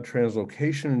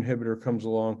translocation inhibitor, comes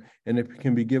along, and it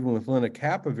can be given with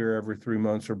lenacapavir every 3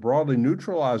 months, or broadly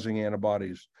neutralizing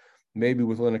antibodies, maybe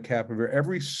with lenacapavir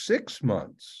every 6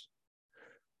 months.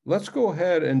 Let's go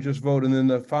ahead and just vote. And then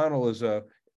the final is a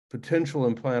potential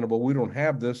implantable. We don't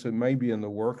have this. It may be in the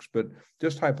works, but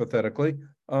just hypothetically,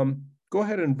 go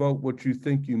ahead and vote what you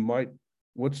think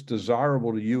what's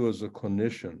desirable to you as a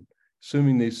clinician,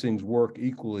 assuming these things work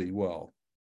equally well.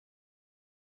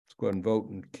 Let's go ahead and vote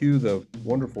and cue the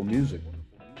wonderful music.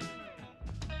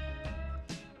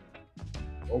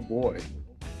 Oh boy,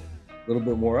 a little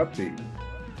bit more upbeat.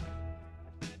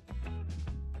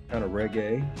 Kind of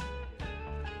reggae.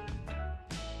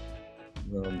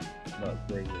 Not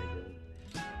great reggae.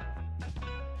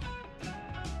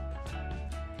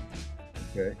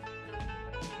 Okay.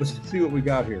 Let's see what we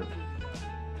got here.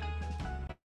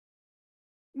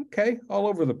 Okay, all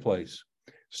over the place.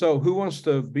 So who wants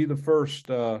to be the first?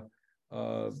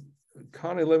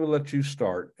 Connie, let me let you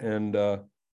start and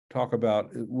talk about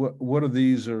what of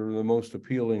these are the most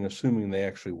appealing, assuming they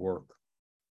actually work.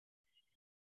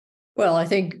 Well, I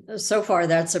think so far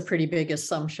that's a pretty big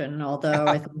assumption, although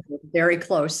I think we're very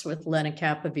close with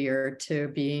lenacapavir to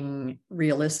being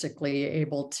realistically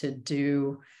able to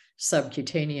do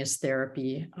subcutaneous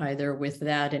therapy, either with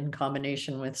that in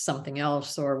combination with something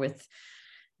else or with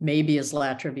maybe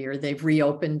islatravir. They've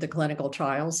reopened the clinical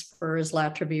trials for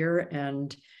islatravir,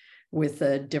 and with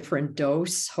a different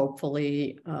dose,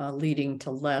 hopefully leading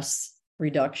to less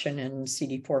reduction in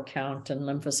CD4 count and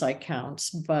lymphocyte counts.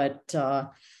 But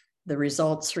the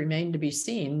results remain to be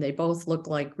seen. They both look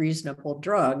like reasonable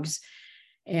drugs.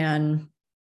 And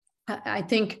I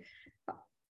think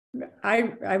I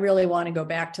really want to go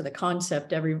back to the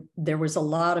concept. There was a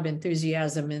lot of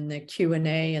enthusiasm in the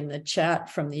Q&A and the chat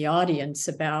from the audience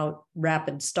about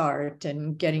rapid start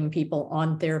and getting people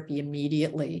on therapy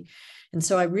immediately. And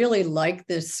so I really like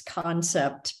this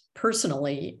concept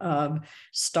personally of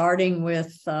starting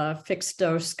with fixed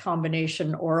dose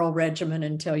combination oral regimen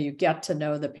until you get to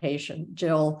know the patient.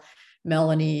 Jill,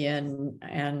 Melanie,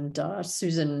 and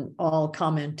Susan all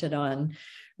commented on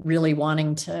really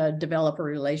wanting to develop a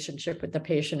relationship with the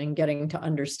patient and getting to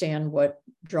understand what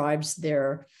drives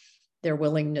their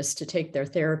willingness to take their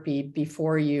therapy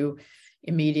before you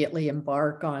immediately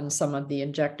embark on some of the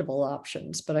injectable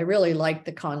options. But I really like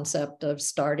the concept of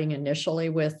starting initially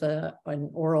with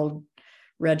an oral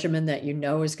regimen that you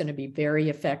know is going to be very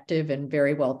effective and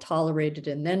very well tolerated,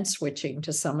 and then switching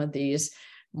to some of these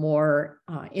more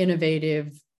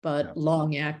innovative but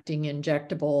long-acting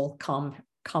injectable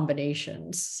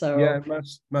combinations. So yeah,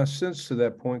 my sense to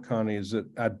that point, Connie, is that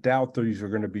I doubt these are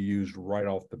going to be used right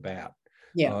off the bat.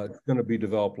 Yeah, it's going to be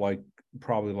developed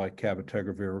probably like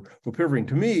cabotegravir, rilpivirine.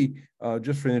 To me,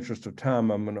 just for the interest of time,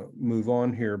 I'm going to move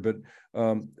on here. But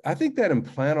I think that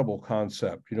implantable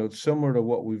concept, it's similar to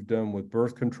what we've done with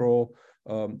birth control.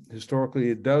 Historically,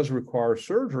 it does require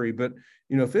surgery, but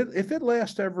if it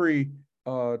lasts every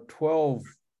 12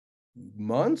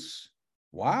 months,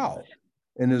 wow.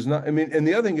 And is not, and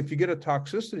the other thing, if you get a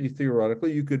toxicity,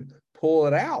 theoretically, you could pull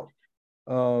it out.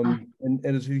 And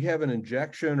as you have an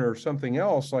injection or something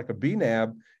else like a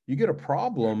BNAB, you get a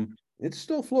problem it's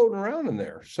still floating around in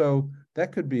there. So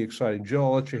that could be exciting. Jill,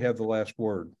 I'll let you have the last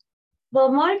word.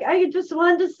 Well, Mike, I just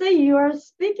wanted to say you are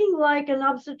speaking like an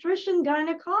obstetrician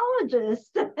gynecologist.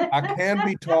 I can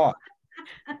be taught.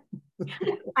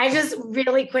 I just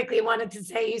really quickly wanted to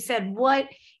say, you said what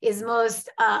is most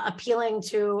appealing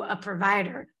to a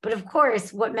provider, but of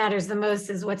course, what matters the most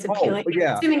is what's appealing.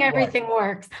 Yeah, assuming everything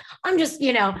works. I'm just,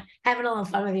 having a little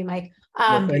fun with you, Mike.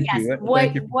 Well, But yes,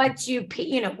 you.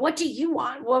 what do you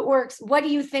want? What works? What do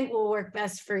you think will work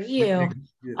best for you?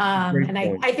 And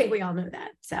I think we all know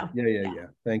that. So yeah.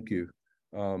 Thank you.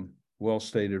 Well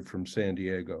stated from San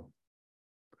Diego.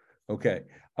 Okay.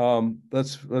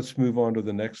 Let's move on to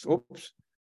the next. Oops.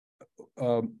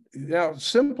 Now,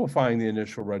 simplifying the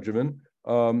initial regimen.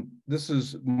 This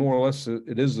is more or less,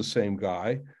 it is the same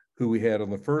guy who we had on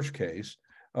the first case.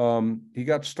 He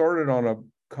got started on a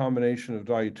combination of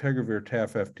dolutegravir,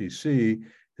 TAF, FTC.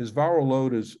 His viral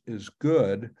load is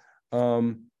good.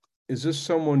 Is this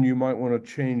someone you might want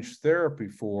to change therapy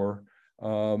for?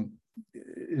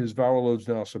 His viral load's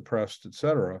now suppressed, et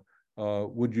cetera.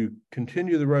 Would you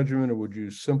continue the regimen, or would you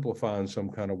simplify in some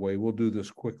kind of way? We'll do this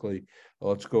quickly.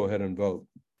 Let's go ahead and vote.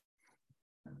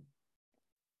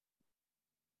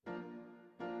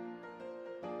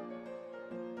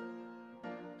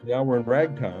 Now we're in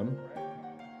ragtime.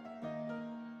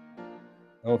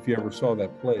 I don't know if you ever saw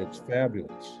that play. It's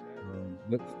fabulous.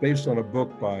 It's based on a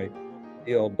book by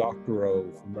A.L.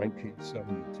 Doctorow from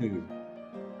 1972.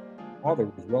 Father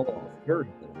was well off, very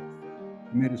well off.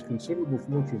 He made his considerable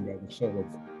fortune by the sale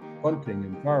of bunting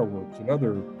and fireworks and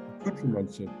other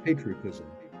accoutrements of patriotism.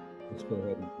 Let's go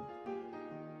ahead and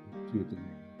see what the name.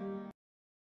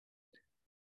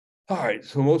 All right,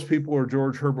 so most people are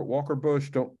George Herbert Walker Bush.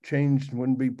 Don't change,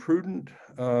 wouldn't be prudent.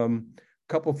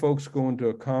 Couple folks go into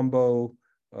a combo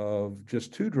of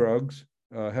just 2 drugs,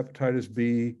 hepatitis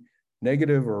B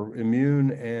negative or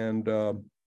immune, and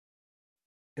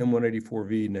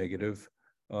M184V negative,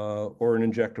 or an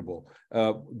injectable.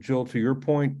 Jill, to your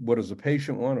point, what does the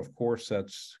patient want? Of course,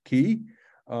 that's key.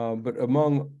 But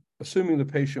assuming the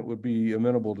patient would be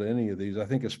amenable to any of these, I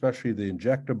think especially the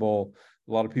injectable,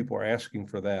 a lot of people are asking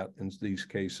for that in these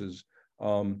cases.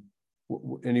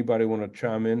 Anybody want to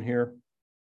chime in here?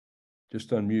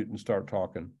 Just unmute and start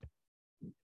talking.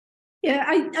 Yeah,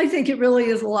 I think it really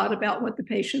is a lot about what the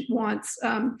patient wants.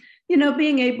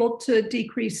 Being able to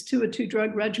decrease to a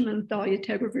 2-drug regimen,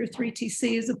 dolutegravir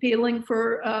 3TC, is appealing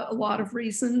for a lot of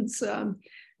reasons.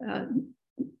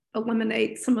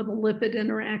 Eliminate some of the lipid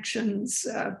interactions,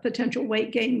 potential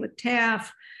weight gain with TAF.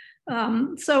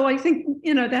 So I think,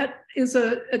 that is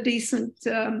a decent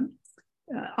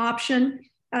option.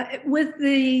 With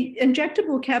the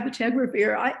injectable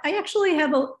cabotegravir, I actually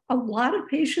have a lot of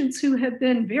patients who have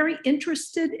been very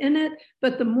interested in it,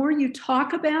 but the more you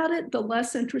talk about it, the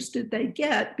less interested they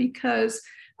get, because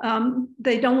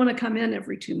they don't want to come in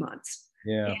every 2 months.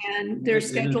 Yeah. And their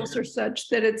schedules are such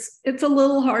that it's a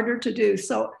little harder to do.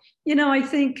 So, I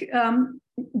think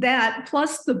that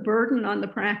plus the burden on the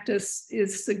practice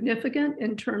is significant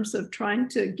in terms of trying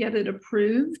to get it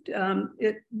approved.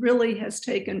 It really has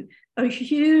taken a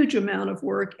huge amount of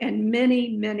work, and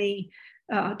many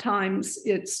times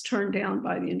it's turned down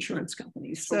by the insurance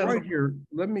companies. So right here,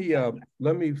 let me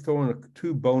throw in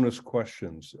 2 bonus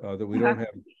questions that we don't have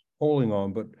polling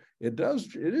on, but it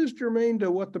is germane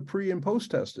to what the pre and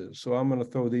post test is. So I'm going to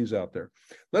throw these out there.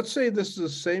 Let's say this is the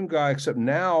same guy, except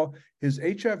now his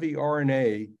HIV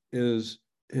RNA has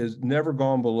never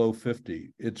gone below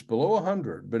 50. It's below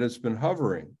 100, but it's been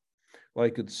hovering.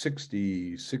 Like it's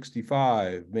 60,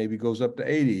 65, maybe goes up to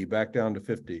 80, back down to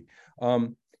 50.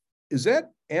 Is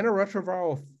that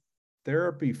antiretroviral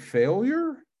therapy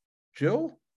failure,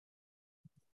 Jill?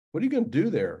 What are you going to do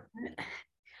there?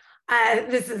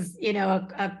 This is,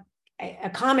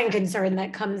 a common concern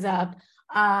that comes up.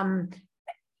 And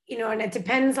it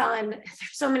depends on, there's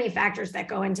so many factors that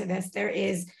go into this. There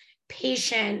is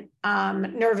patient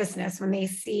nervousness when they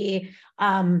see,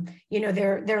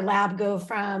 their lab go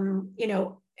from,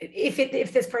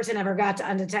 if this person ever got to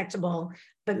undetectable,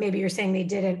 but maybe you're saying they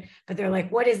didn't, but they're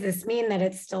like, what does this mean that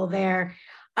it's still there?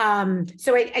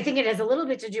 So I think it has a little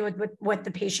bit to do with what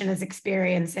the patient is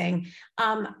experiencing.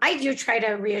 I do try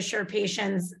to reassure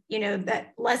patients, that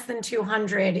less than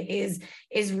 200 is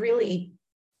really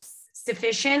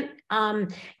sufficient.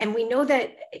 And we know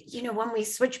that, when we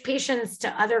switch patients to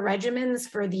other regimens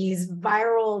for these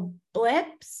viral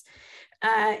blips,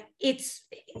 it's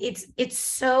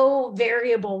so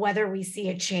variable whether we see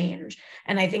a change.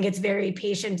 And I think it's very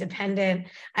patient dependent.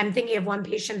 I'm thinking of one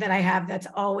patient that I have that's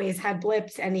always had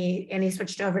blips, and he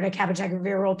switched over to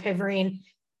cabotegravir, rilpivirine.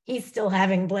 he's still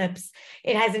having blips.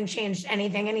 It hasn't changed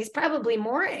anything. And he's probably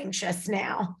more anxious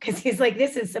now because he's like,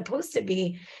 this is supposed to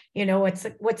be, you know,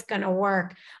 what's going to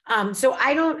work. So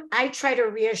I try to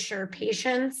reassure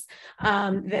patients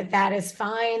that is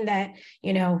fine, that,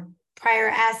 you know, prior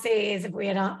assays, if we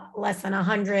had less than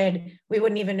 100, we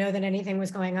wouldn't even know that anything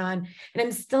was going on. And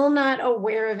I'm still not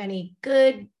aware of any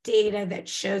good data that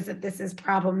shows that this is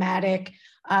problematic,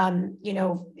 you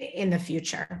know, in the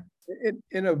future.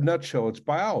 In a nutshell, it's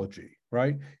biology,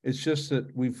 right? It's just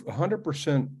that we've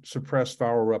 100% suppressed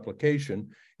viral replication.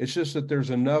 It's just that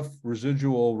there's enough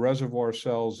residual reservoir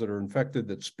cells that are infected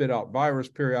that spit out virus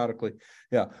periodically.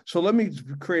 Yeah. So let me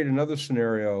create another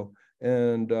scenario,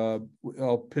 and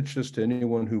I'll pitch this to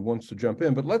anyone who wants to jump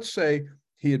in. But let's say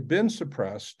he had been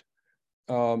suppressed,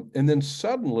 and then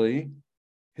suddenly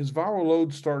his viral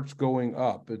load starts going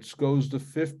up. It goes to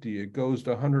 50, it goes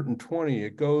to 120,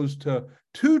 it goes to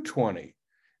 220.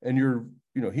 And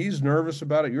he's nervous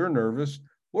about it, you're nervous.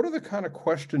 What are the kind of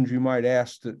questions you might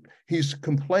ask that he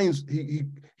complains,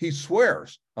 he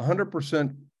swears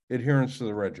 100% adherence to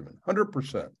the regimen,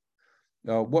 100%.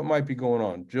 What might be going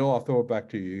on? Jill, I'll throw it back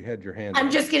to you. You had your hand I'm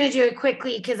up. just going to do it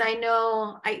quickly because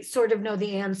I sort of know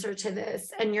the answer to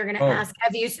this. And you're going to ask,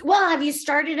 have you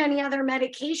started any other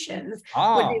medications?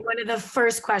 Would be one of the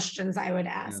first questions I would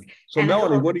ask. Yeah. So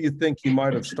Melanie, what do you think he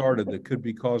might have started that could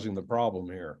be causing the problem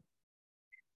here?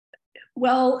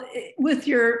 Well, with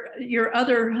your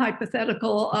other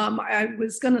hypothetical, I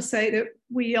was going to say that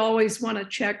we always want to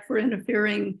check for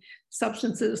interfering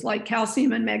substances like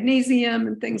calcium and magnesium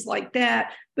and things like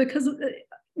that, because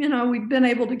we've been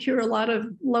able to cure a lot of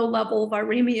low-level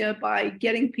viremia by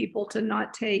getting people to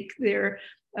not take their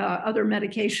other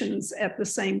medications at the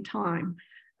same time.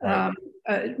 Right.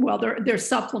 Well, they're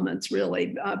supplements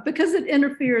really, because it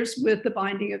interferes with the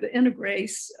binding of the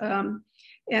integrase.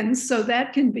 And so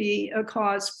that can be a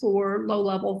cause for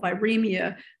low-level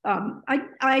viremia.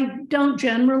 I don't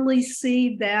generally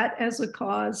see that as a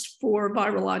cause for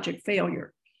virologic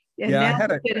failure. And now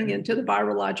we're getting into the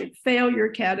virologic failure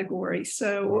category.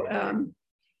 So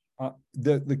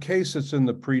the case that's in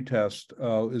the pretest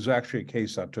is actually a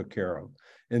case I took care of.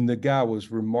 And the guy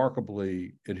was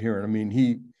remarkably adherent. I mean,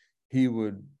 he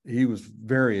was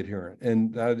very adherent.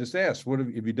 And I just asked, have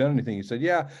you done anything? He said,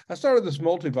 yeah, I started this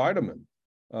multivitamin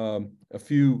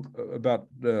about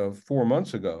 4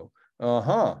 months ago.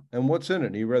 And what's in it?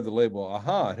 And he read the label.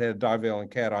 It had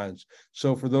divalent cations.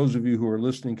 So for those of you who are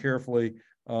listening carefully,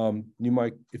 you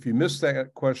might, if you missed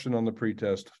that question on the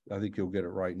pretest, I think you'll get it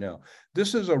right now.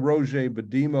 This is a Roger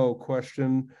Badimo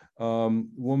question.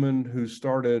 Woman who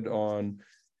started on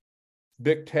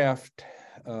Bictaf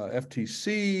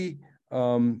FTC,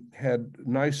 had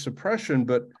nice suppression,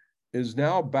 but is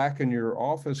now back in your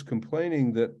office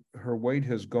complaining that her weight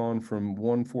has gone from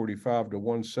 145 to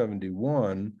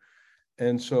 171.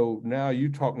 And so now you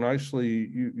talk nicely,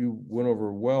 you went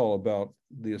over well about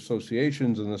the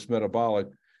associations in this metabolic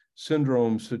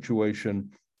syndrome situation.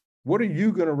 What are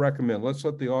you going to recommend? Let's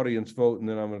let the audience vote, and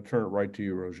then I'm going to turn it right to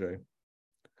you, Roger.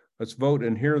 Let's vote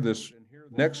and hear this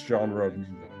next genre of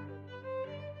music.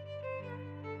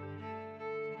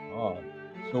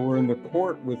 So we're in the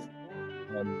court with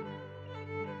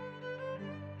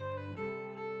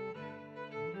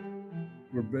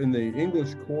we're in the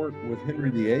English court with Henry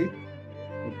VIII.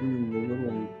 We're doing a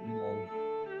little,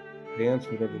 dance,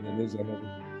 whatever that is.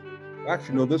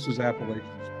 Actually, no, this is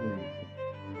Appalachian Spring,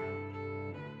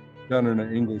 done in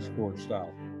an English court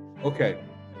style. Okay.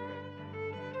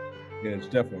 Yeah, it's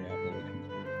definitely Appalachian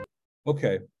Spring.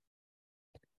 Okay.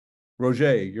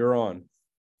 Roger, you're on.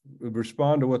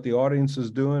 Respond to what the audience is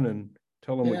doing and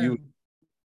tell them what you.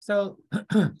 So,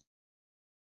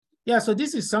 so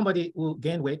this is somebody who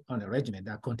gained weight on a regimen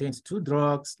that contains 2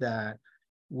 drugs that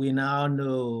we now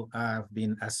know have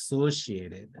been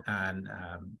associated and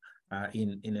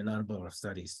in a number of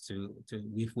studies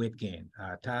with weight gain,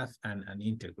 TAF and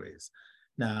integrase.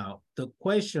 Now, the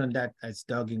question that is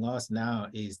dogging us now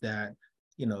is that,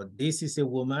 this is a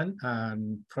woman,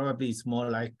 and probably it's more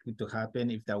likely to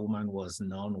happen if the woman was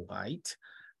non-white.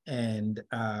 And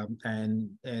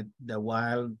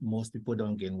while most people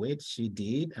don't gain weight, she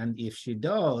did. And if she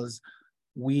does,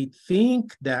 we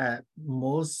think that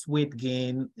most weight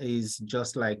gain is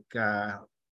just like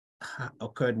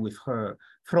occurred with her,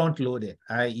 front-loaded,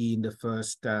 i.e. in the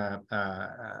first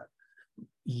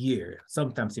year,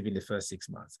 sometimes even the first 6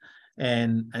 months.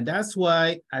 And that's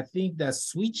why I think that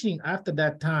switching after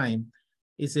that time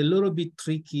is a little bit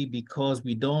tricky, because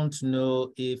we don't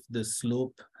know if the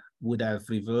slope would have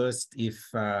reversed if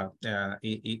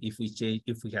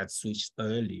we had switched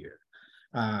earlier.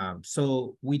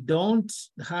 So we don't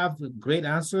have a great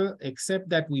answer, except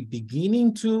that we're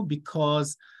beginning to,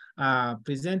 because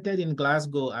presented in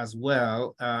Glasgow as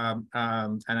well.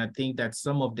 And I think that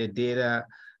some of the data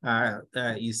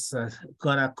is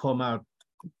gonna come out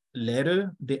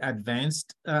later, the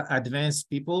advanced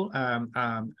people,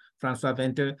 Francois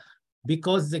Venter,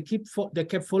 because they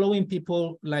kept following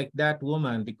people like that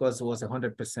woman, because it was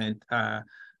 100%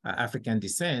 African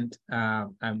descent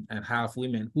and half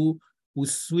women who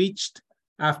switched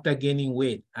after gaining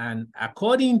weight. And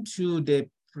according to the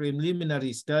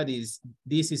preliminary studies,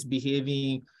 this is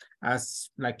behaving as,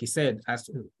 like you said, as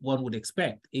one would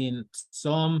expect, in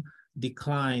some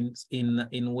declines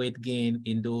in weight gain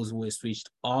in those who were switched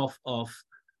off of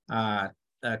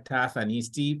TAF and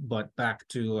INSTI, but back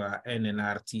to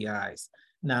NNRTIs.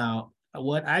 Now,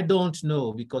 what I don't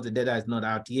know, because the data is not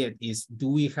out yet, is do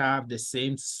we have the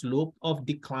same slope of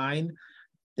decline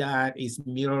that is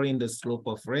mirroring the slope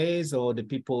of raise, or the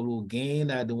people who gain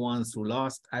are the ones who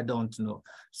lost? I don't know.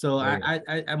 So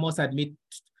I must admit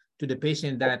to the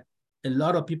patient that a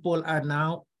lot of people are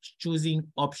now choosing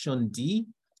option D,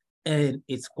 and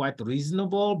it's quite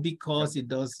reasonable because it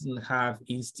doesn't have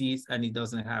INSTIs and it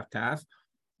doesn't have TAF.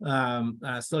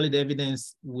 Solid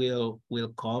evidence will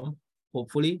come,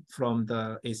 hopefully, from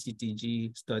the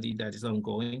ACTG study that is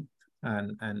ongoing,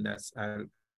 and that's, I'll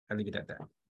leave it at that.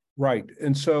 Right.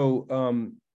 And so,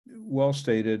 well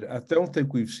stated. I don't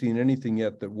think we've seen anything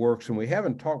yet that works, and we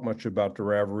haven't talked much about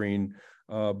doravirine,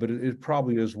 but it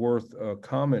probably is worth a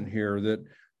comment here that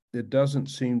it doesn't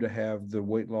seem to have the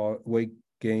weight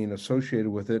gain associated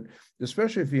with it,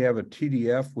 especially if you have a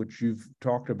TDF, which you've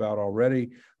talked about already.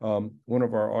 One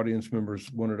of our audience members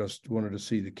wanted to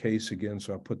see the case again,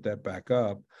 so I put that back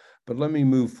up. But let me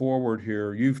move forward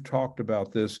here. You've talked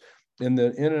about this. And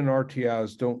the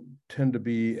NNRTIs don't tend to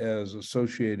be as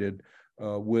associated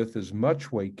with as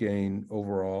much weight gain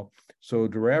overall. So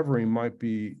doravirine might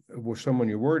be, with someone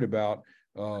you're worried about,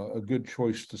 a good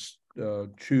choice to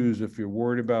choose if you're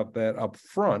worried about that up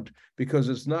front, because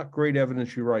it's not great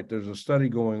evidence. You're right. There's a study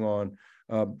going on.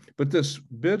 But this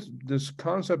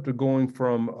concept of going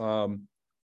from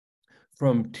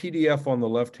TDF on the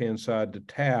left-hand side to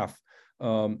TAF,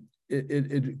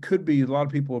 it could be, a lot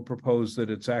of people have proposed that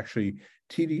it's actually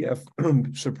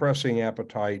TDF suppressing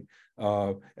appetite,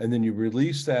 and then you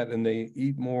release that and they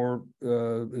eat more,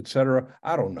 et cetera.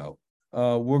 I don't know.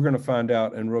 We're going to find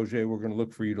out. And Roger, we're going to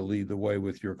look for you to lead the way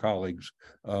with your colleagues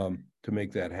to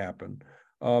make that happen.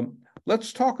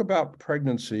 Let's talk about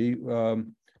pregnancy.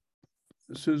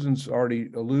 Susan's already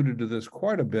alluded to this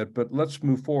quite a bit, but let's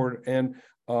move forward. And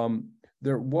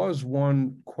there was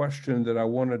one question that I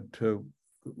wanted to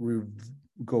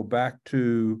go back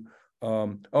to.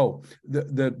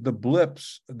 The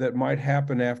blips that might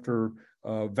happen after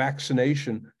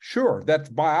vaccination. Sure, that's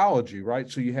biology, right?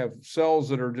 So you have cells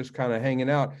that are just kind of hanging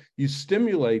out. You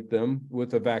stimulate them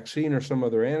with a vaccine or some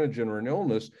other antigen or an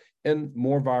illness, and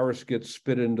more virus gets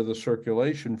spit into the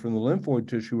circulation from the lymphoid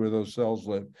tissue where those cells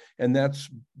live. And that's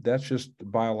just the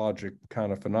biologic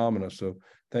kind of phenomena. So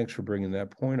thanks for bringing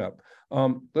that point up.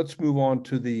 Let's move on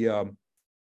to the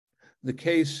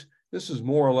case. This is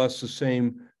more or less the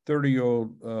same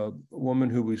 30-year-old woman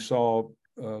who we saw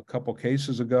a couple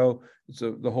cases ago.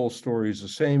 The whole story is the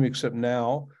same, except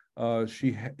now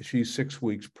she's 6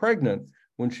 weeks pregnant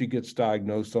when she gets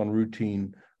diagnosed on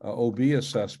routine OB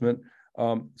assessment.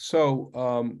 So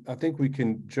I think we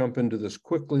can jump into this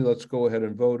quickly. Let's go ahead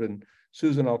and vote. And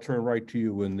Susan, I'll turn right to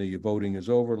you when the voting is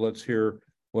over. Let's hear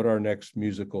what our next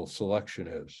musical selection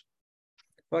is.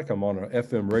 Like I'm on an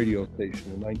FM radio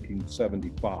station in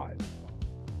 1975.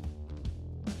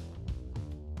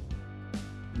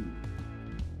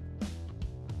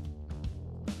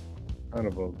 Kind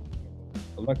of a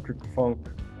electric funk.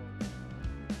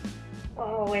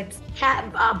 Oh, it's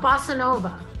Bossa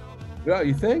Nova. Yeah,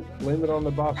 you think? Blame it on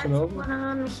the Bossa Nova? That's what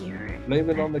I'm hearing. Blame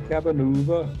it on the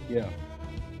Cabanuva? Yeah,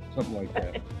 something like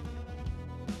that.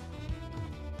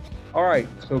 All right,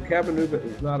 so Cabanuva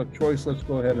is not a choice. Let's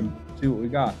go ahead and see what we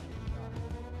got.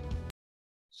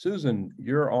 Susan,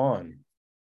 you're on.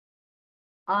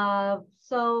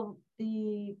 So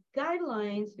the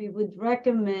guidelines, we would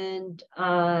recommend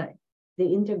the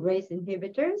integrase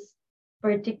inhibitors,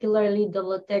 particularly the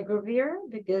dolutegravir,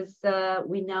 because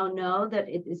we now know that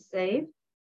it is safe.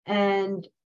 And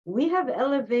we have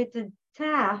elevated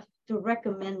TAF to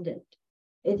recommend it.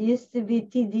 It used to be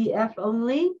TDF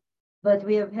only, but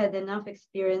we have had enough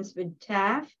experience with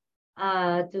TAF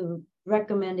to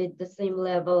recommend it the same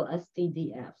level as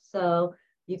TDF. So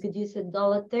you could use a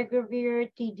dolutegravir,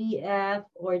 TDF,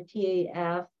 or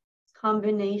TAF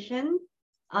combination.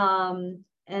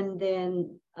 And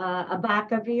then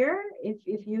abacavir.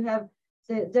 If you have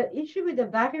the issue with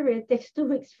abacavir, it takes 2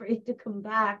 weeks for it to come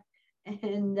back,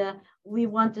 and we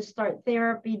want to start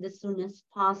therapy the soonest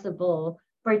possible,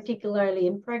 particularly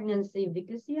in pregnancy,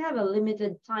 because you have a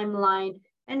limited timeline,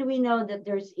 and we know that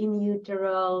there's in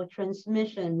utero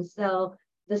transmission. So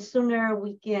the sooner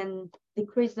we can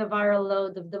decrease the viral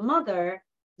load of the mother,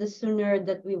 the sooner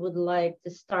that we would like to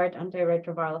start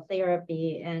antiretroviral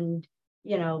therapy. And,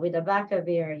 you know, with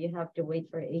abacavir, you have to wait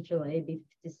for HLA-B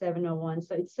 5701.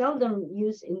 So it's seldom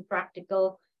used in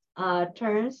practical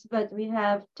terms, but we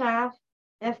have TAF,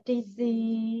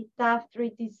 FTC,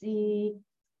 TAF3TC,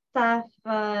 TAF,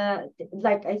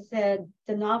 like I said,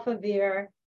 tenofovir,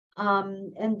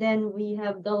 and then we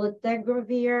have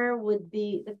dolutegravir would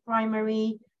be the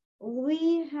primary.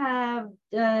 We have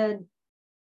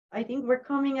I think we're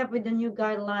coming up with the new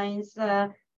guidelines,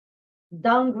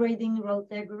 downgrading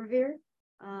raltegravir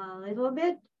a little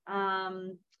bit.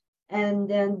 And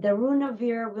then the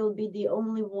darunavir will be the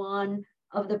only one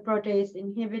of the protease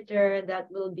inhibitor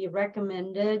that will be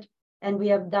recommended. And we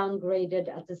have downgraded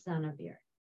atazanavir.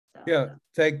 So, yeah,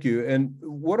 thank you. And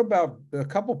what about a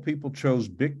couple people chose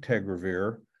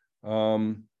bictegravir?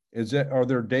 Are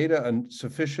there data and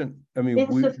sufficient? I mean,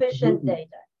 insufficient data.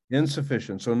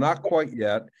 Insufficient, so not quite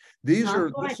yet. This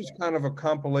is kind of a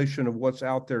compilation of what's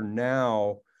out there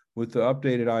now with the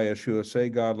updated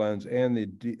ISUSA guidelines and the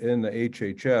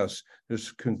HHS.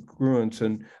 There's congruence,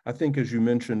 and I think, as you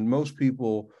mentioned, most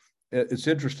people. It's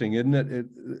interesting, isn't it?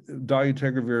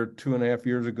 Dolutegravir 2.5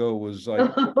 years ago was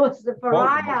like was the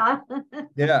pariah.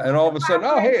 Yeah, and all of a sudden,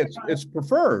 oh, hey, it's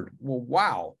preferred. Well,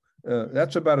 wow,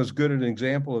 that's about as good an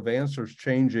example of answers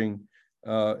changing.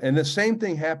 And the same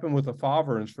thing happened with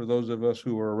efavirenz for those of us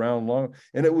who were around long,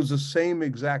 and it was the same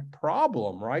exact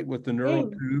problem, right, with the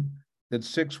neural tube at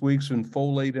 6 weeks and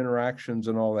folate interactions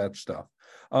and all that stuff.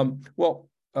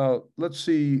 Let's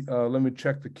see. Let me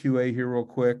check the QA here real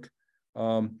quick.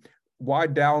 Why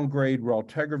downgrade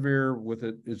raltegravir with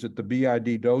it? Is it the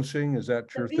BID dosing? Is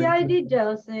that your thing? BID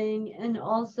dosing, and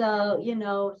also, you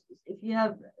know, if you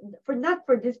have, not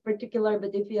for this particular,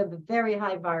 but if you have a very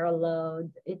high viral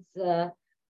load, it's the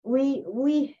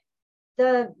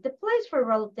place for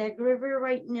raltegravir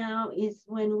right now is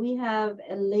when we have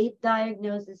a late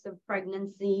diagnosis of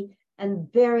pregnancy and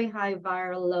very high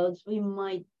viral loads. We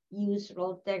might use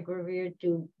raltegravir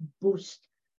to boost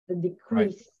the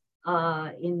decrease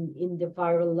in the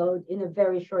viral load in a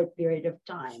very short period of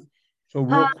time. So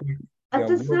real quick,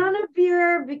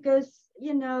 atazanavir, because,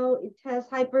 you know, it has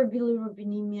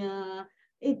hyperbilirubinemia.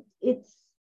 It's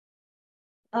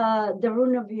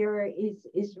darunavir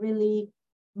is really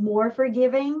more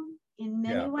forgiving in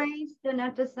many ways than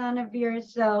atazanavir.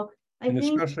 So I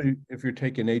think, especially if you're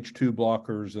taking H2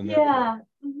 blockers and so,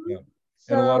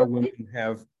 and a lot of women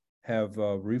have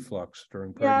reflux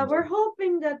during pregnancy. Yeah, we're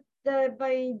hoping that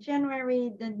by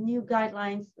January, the new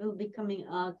guidelines will be coming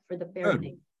out for the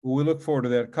parenting. Well, we look forward to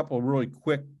that. A couple of really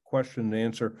quick question and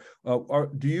answer.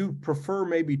 Do you prefer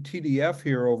maybe TDF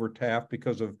here over TAF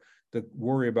because of the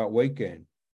worry about weight gain?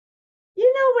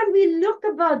 You know, when we look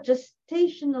about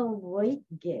gestational weight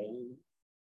gain,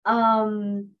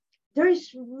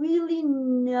 there's really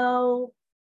no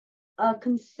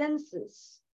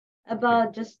consensus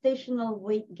about gestational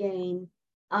weight gain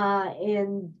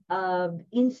and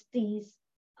instis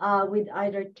with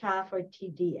either TAF or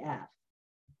TDF,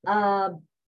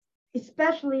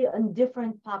 especially on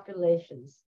different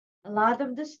populations. A lot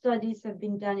of the studies have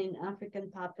been done in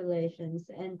African populations,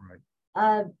 and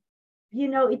you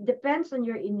know, it depends on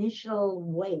your initial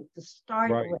weight to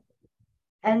start with,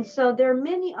 and so there are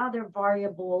many other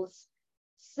variables.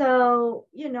 So,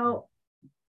 you know,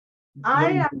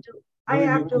 I have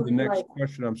to the next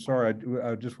question. I'm sorry.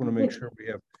 I just want to make sure we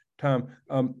have time.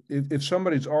 If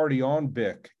somebody's already on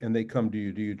BIC and they come to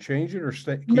you, do you change it or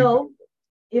stay? No.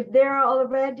 If they're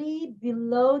already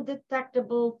below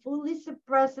detectable, fully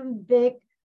suppressant BIC,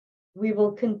 we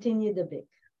will continue the BIC.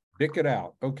 BIC it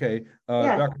out. Okay.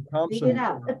 Yes, Dr. Thompson, BIC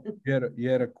it out. You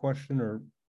had a question or?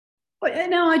 Well,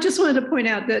 no, I just wanted to point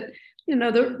out that, you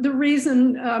know, the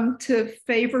reason to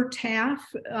favor TAF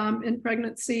in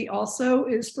pregnancy also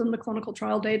is from the clinical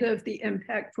trial data of the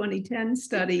IMPACT 2010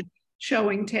 study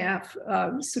showing TAF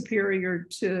superior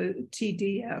to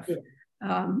TDF.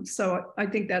 Yeah. So I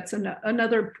think that's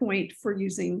another point for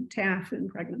using TAF in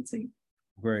pregnancy.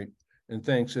 Great, and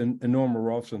thanks. And Norma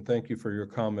Rolfson, thank you for your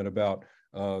comment about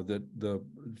that the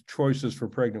choices for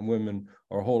pregnant women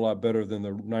are a whole lot better than the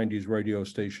 90s radio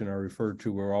station I referred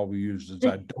to, where all we used is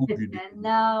Idovudine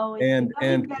and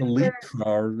Kaletra,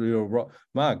 or, you know,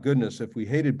 my goodness, if we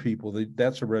hated people,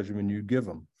 that's a regimen you'd give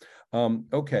them.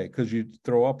 Okay, because you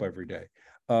throw up every day.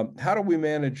 How do we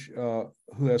manage a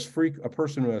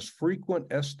person who has frequent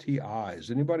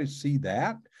STIs? Anybody see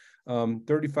that?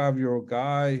 35-year-old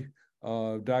guy,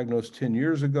 diagnosed 10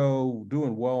 years ago,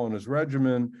 doing well on his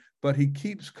regimen, but he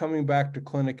keeps coming back to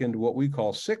clinic into what we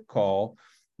call sick call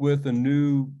with a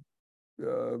new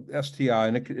STI,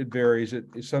 and it varies.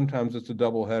 Sometimes it's a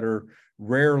double header.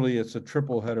 Rarely it's a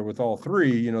triple header with all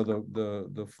three, you know,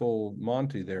 the full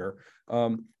Monty there.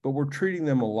 But we're treating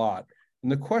them a lot.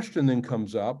 And the question then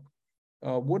comes up,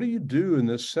 what do you do in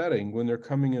this setting when they're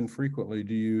coming in frequently?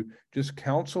 Do you just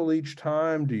counsel each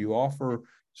time? Do you offer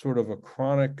sort of a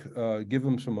chronic, give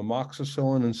them some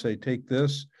amoxicillin and say, take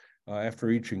this after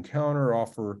each encounter,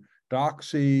 offer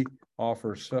doxy,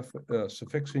 offer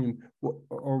suffixing,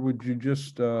 or would you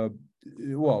just,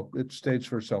 well, it states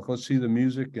for itself. Let's see the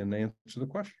music and answer the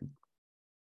question.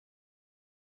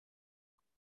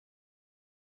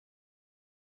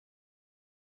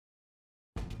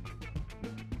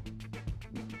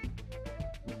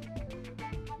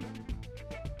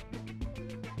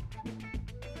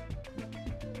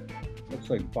 Looks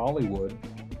like Bollywood,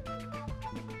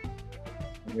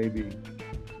 maybe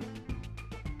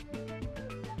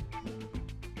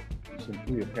some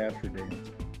Cleopatra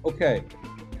dance. Okay,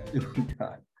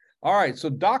 all right. So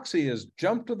Doxy has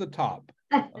jumped to the top.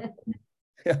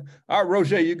 Yeah. All right,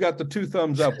 Roger, you got the 2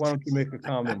 thumbs up. Why don't you make a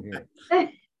comment here?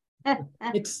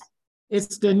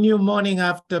 It's the new morning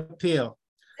after pill.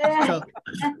 So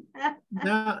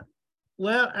now,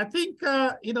 well, I think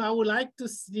you know, I would like to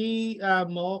see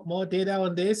more data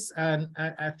on this, and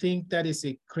I think that is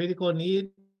a critical need.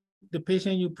 The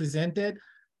patient you presented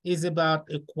is about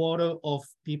a quarter of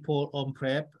people on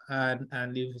PrEP, and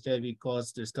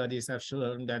because the studies have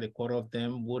shown that a quarter of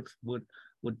them would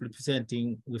be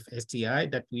presenting with STI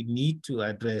that we need to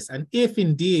address. And if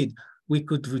indeed we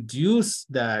could reduce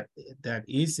that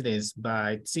incidence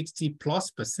by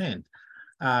 60+%,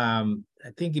 I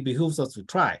think it behooves us to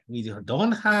try. We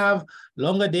don't have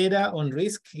longer data on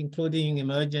risk, including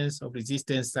emergence of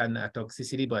resistance and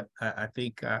toxicity, but I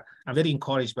think I'm very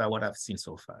encouraged by what I've seen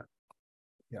so far.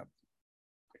 Yeah.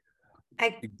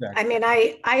 Exactly. I mean,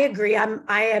 I agree.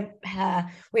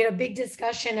 We had a big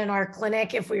discussion in our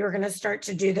clinic if we were going to start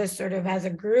to do this sort of as a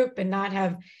group and not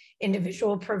have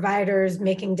individual providers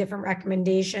making different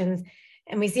recommendations.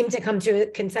 And we seem to come to a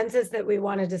consensus that we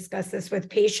want to discuss this with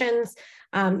patients.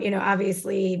 You know,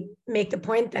 obviously make the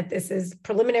point that this is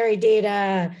preliminary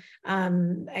data.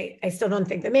 I still don't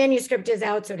think the manuscript is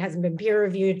out, so it hasn't been peer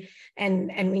reviewed,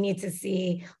 and we need to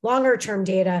see longer term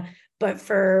data. But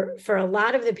for a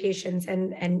lot of the patients,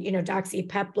 and you know, Doxy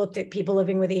PEP looked at people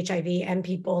living with HIV and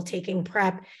people taking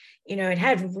PrEP, you know, it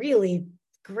had really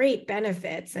great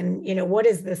benefits. And, you know, what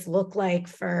does this look like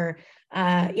for,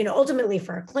 you know, ultimately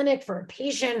for a clinic, for a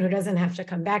patient who doesn't have to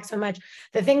come back so much?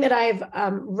 The thing that I've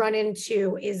run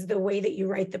into is the way that you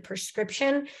write the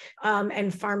prescription,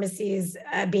 and pharmacies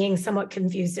being somewhat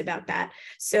confused about that.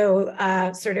 So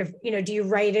sort of, you know, do you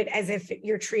write it as if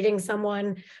you're treating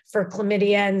someone for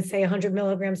chlamydia and say 100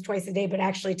 milligrams twice a day, but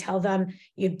actually tell them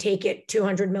you'd take it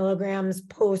 200 milligrams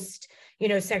post, you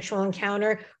know, sexual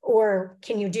encounter? Or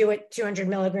can you do it 200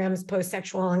 milligrams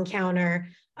post-sexual encounter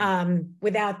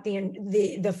without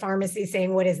the pharmacy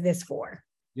saying, what is this for?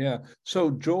 Yeah.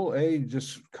 So Joel A.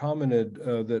 just commented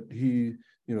that he,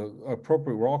 you know,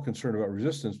 appropriately, we're all concerned about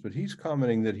resistance, but he's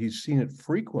commenting that he's seen it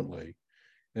frequently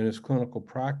in his clinical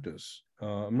practice.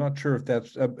 I'm not sure if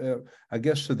that's, I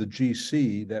guess to the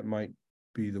GC, that might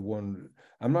be the one.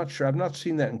 I'm not sure. I've not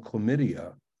seen that in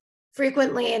chlamydia.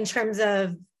 Frequently in terms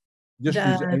of just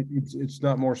it's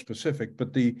not more specific,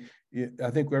 but I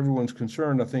think everyone's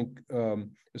concerned. I think,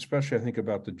 especially I think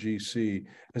about the GC.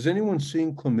 Has anyone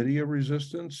seen chlamydia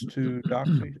resistance to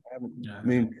doxy? I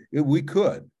mean, we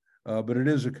could, but it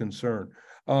is a concern.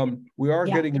 We are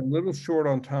getting a little short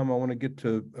on time. I want to get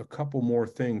to a couple more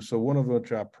things. So one of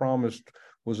which I promised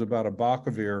was about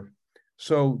abacavir.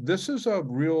 So this is a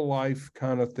real life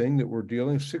kind of thing that we're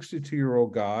dealing.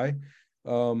 62-year-old guy.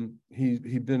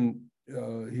 He's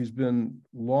been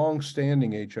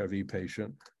long-standing HIV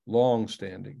patient,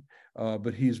 long-standing,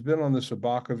 but he's been on this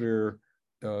abacavir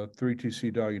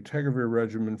 3-TC dolutegravir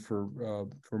regimen for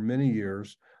many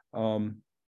years.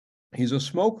 He's a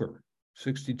smoker,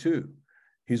 62.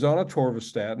 He's on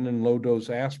atorvastatin and low-dose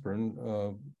aspirin.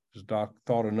 His doc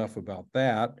thought enough about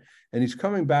that, and he's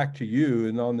coming back to you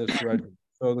and on this regimen.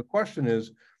 So the question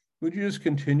is, would you just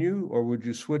continue, or would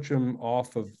you switch him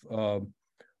off of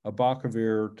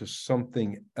abacavir to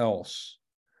something else?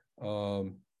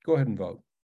 Go ahead and vote.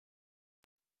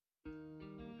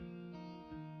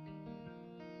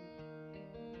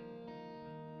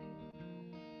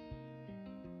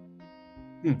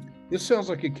 This sounds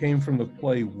like it came from the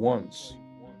play Once.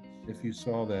 If you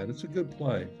saw that, it's a good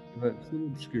play. It's a little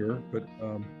obscure, but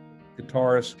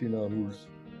guitarist, whose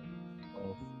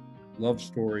love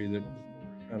story that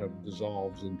kind of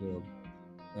dissolves into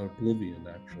oblivion,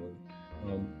 actually.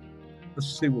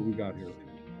 Let's see what we got here.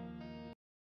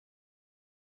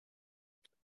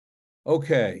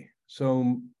 Okay,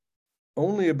 so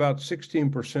only about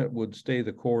 16% would stay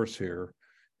the course here.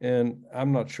 And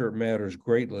I'm not sure it matters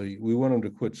greatly. We want them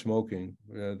to quit smoking.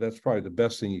 That's probably the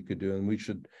best thing you could do. And we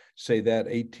should say that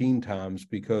 18 times,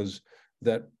 because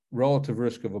that relative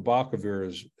risk of abacavir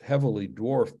is heavily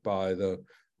dwarfed by the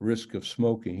risk of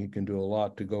smoking. He can do a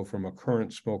lot to go from a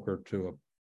current smoker to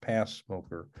a past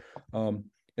smoker.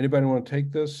 Anybody want to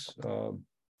take this?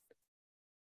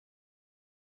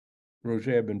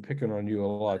 Roger, I've been picking on you a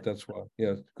lot. That's why.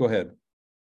 Yeah, go ahead.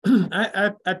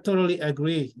 I totally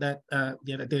agree that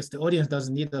the audience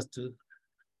doesn't need us to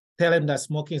tell them that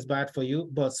smoking is bad for you,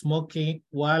 but smoking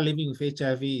while living with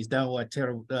HIV is downright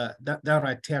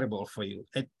terrible for you.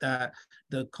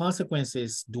 The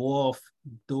consequences dwarf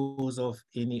those of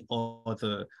any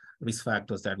other risk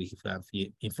factors that we have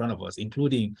in front of us,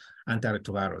 including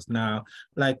antiretrovirals. Now,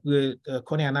 like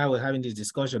Connie and I were having this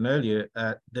discussion earlier,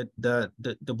 the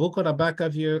book on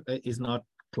abacavir is not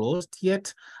closed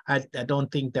yet. I don't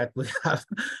think that we have.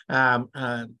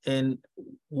 And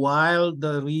while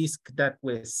the risk that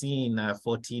we're seeing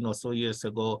 14 or so years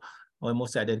ago,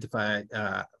 almost identified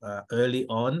early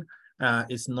on,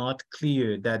 it's not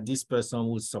clear that this person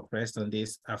who's suppressed on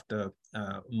this after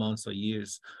months or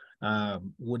years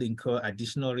would incur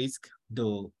additional risk,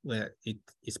 though it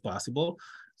is possible.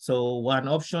 So one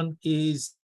option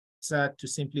is to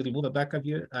simply remove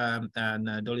abacavir, and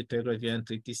dolutegravir and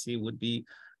 3TC would be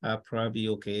probably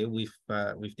okay with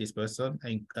this person,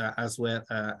 and as well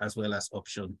as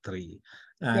option 3.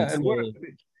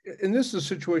 And this is a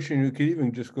situation you could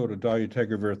even just go to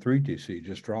dolutegravir 3TC,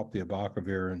 just drop the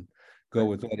abacavir and go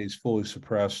with that. He's fully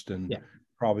suppressed and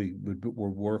probably would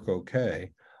work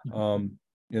okay.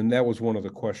 And that was one of the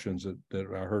questions that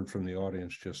I heard from the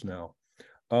audience just now.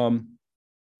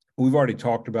 We've already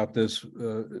talked about this.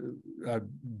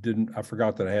 I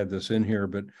forgot that I had this in here,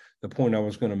 but the point I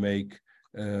was going to make,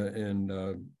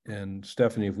 and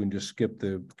Stephanie, if we can just skip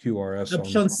the QRS.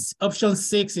 Option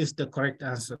 6 is the correct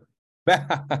answer.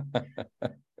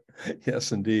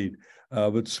 Yes, indeed.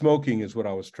 But smoking is what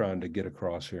I was trying to get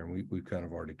across here, and we've kind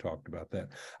of already talked about that.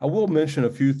 I will mention a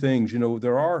few things.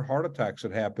 There are heart attacks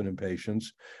that happen in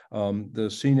patients. The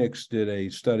CNICS did a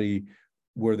study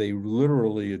where they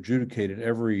literally adjudicated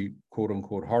every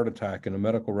quote-unquote heart attack in a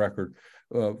medical record.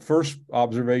 First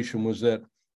observation was that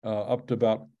up to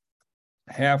about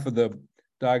half of the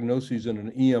diagnoses in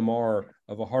an EMR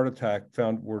of a heart attack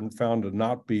were found to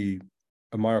not be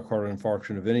a myocardial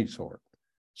infarction of any sort.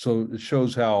 So it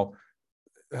shows how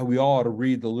we all ought to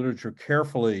read the literature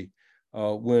carefully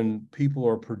when people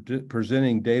are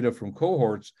presenting data from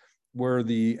cohorts where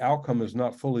the outcome is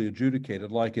not fully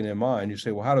adjudicated, like in MI. And you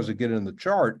say, well, how does it get in the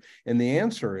chart? And the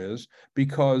answer is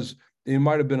because it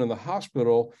might have been in the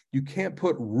hospital, you can't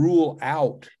put rule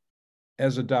out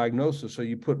as a diagnosis. So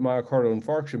you put myocardial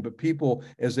infarction, but people,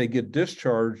 as they get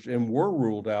discharged and were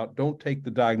ruled out, don't take the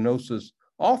diagnosis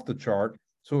off the chart.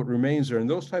 So it remains there. And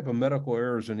those type of medical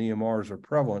errors in EMRs are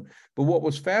prevalent. But what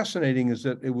was fascinating is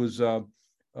that it was there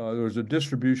was a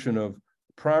distribution of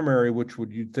primary, which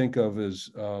you'd think of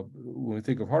as when we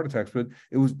think of heart attacks, but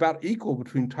it was about equal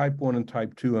between type 1 and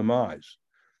type 2 MIs.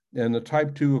 And the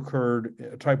type 2 occurred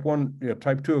in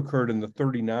the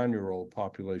 39-year-old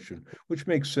population, which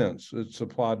makes sense. It's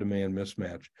supply-demand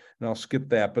mismatch. And I'll skip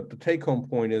that. But the take-home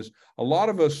point is a lot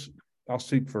of us, I'll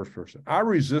speak first person. I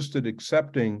resisted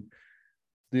accepting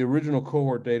the original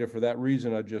cohort data for that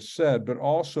reason I just said, but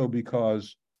also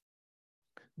because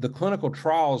the clinical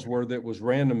trials where there was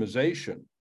randomization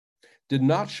did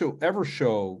not ever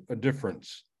show a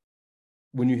difference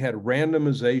when you had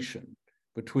randomization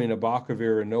between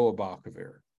abacavir and no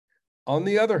abacavir. On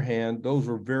the other hand, those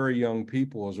were very young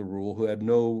people as a rule who had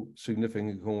no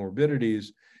significant comorbidities.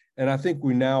 And I think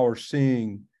we now are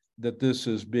seeing that this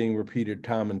is being repeated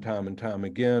time and time and time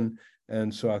again.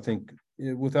 And so I think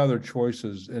with other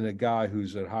choices in a guy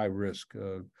who's at high risk,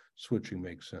 switching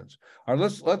makes sense. All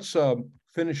right, let's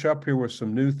finish up here with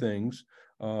some new things.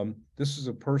 This is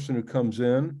a person who comes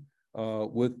in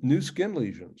with new skin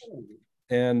lesions,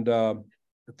 and a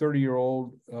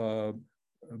 30-year-old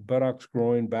buttocks,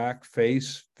 groin, back,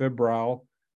 face, febrile,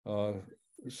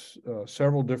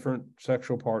 several different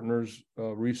sexual partners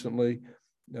recently.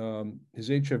 His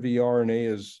HIV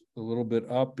RNA is a little bit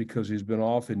up because he's been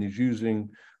off and he's using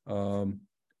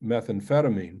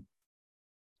methamphetamine.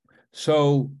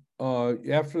 So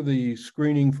after the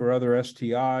screening for other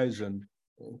STIs and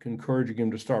encouraging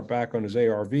him to start back on his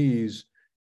ARVs,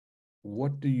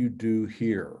 what do you do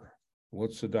here?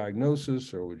 What's the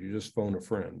diagnosis, or would you just phone a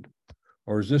friend?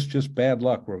 Or is this just bad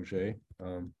luck, Roger?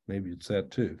 Maybe it's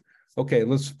that too. Okay,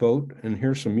 let's vote, and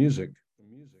here's some music.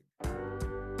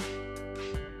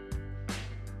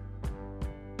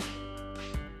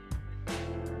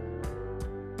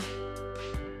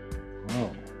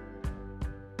 Oh.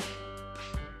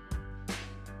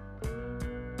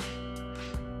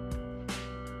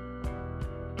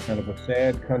 Kind of a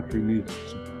sad country music.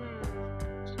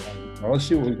 Now let's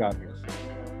see what we got here.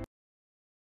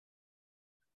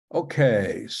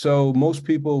 Okay, so most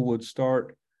people would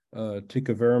start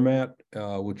Tecovirimat,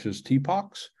 which is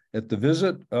TPOXX, at the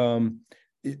visit.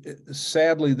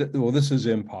 Sadly, well, this is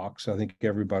Mpox. I think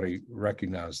everybody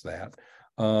recognized that.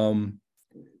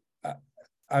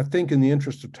 I think in the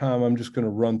interest of time, I'm just going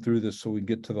to run through this so we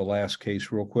get to the last case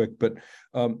real quick. But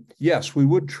yes, we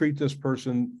would treat this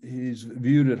person. He's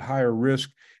viewed at higher risk.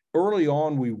 Early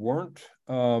on, we weren't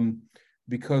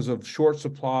because of short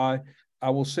supply. I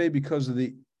will say because of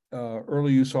the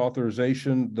early use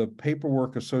authorization, the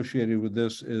paperwork associated with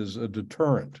this is a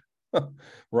deterrent,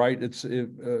 right?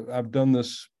 I've done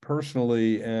this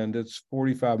personally, and it's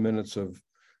 45 minutes of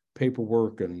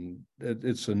paperwork, and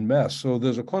it's a mess. So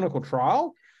there's a clinical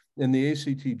trial in the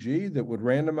ACTG that would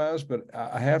randomize, but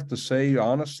I have to say,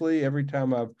 honestly, every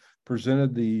time I've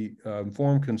presented the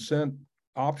informed consent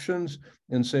options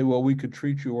and say, well, we could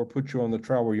treat you or put you on the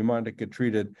trial where you might not get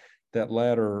treated, that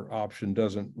latter option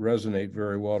doesn't resonate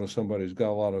very well to somebody who's got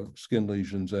a lot of skin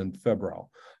lesions and febrile.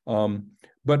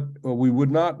 But we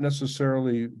would not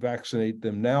necessarily vaccinate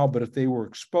them now, but if they were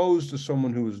exposed to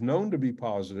someone who was known to be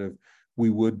positive, we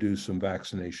would do some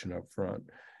vaccination up front.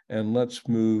 And let's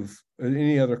move.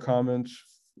 Any other comments?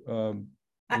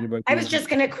 Anybody? I was just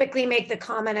going to quickly make the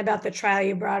comment about the trial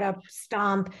you brought up,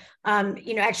 Stomp.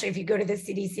 Actually, if you go to the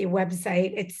CDC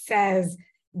website, it says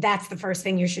that's the first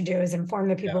thing you should do is inform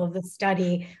the people of the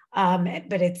study.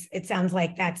 But it sounds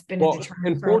like that's been a deterrent.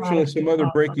 Unfortunately, some other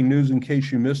breaking news in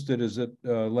case you missed it is that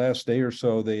last day or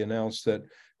so, they announced that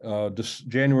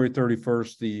January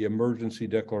 31st, the emergency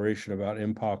declaration about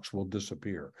Mpox will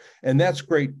disappear. And that's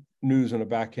great news in a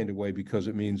backhanded way because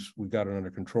it means we got it under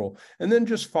control. And then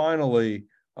just finally,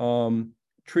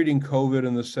 treating COVID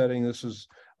in the setting, this is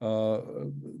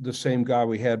the same guy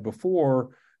we had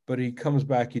before, but he comes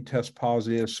back, he tests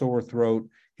positive, sore throat.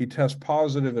 He tests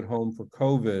positive at home for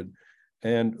COVID.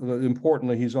 And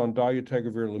importantly, he's on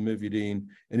dolutegravir lamivudine,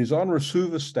 and he's on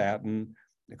rosuvastatin,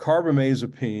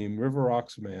 carbamazepine,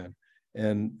 rivaroxaban,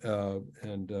 and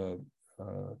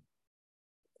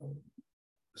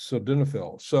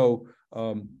sildenafil. So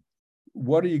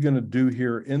what are you going to do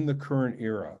here in the current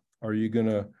era? Are you going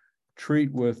to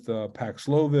treat with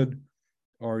Paxlovid?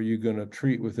 Are you going to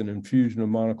treat with an infusion of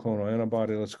monoclonal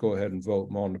antibody? Let's go ahead and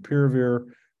vote molnupiravir.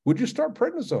 Would you start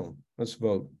prednisone? Let's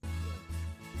vote.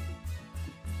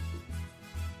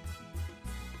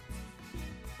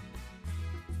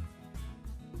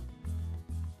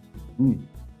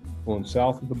 Going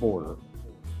south of the border.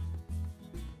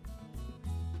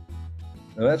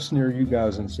 Now that's near you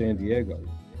guys in San Diego.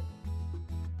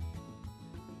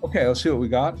 Okay, let's see what we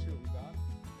got.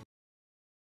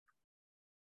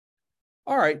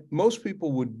 All right, most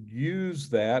people would use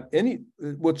that.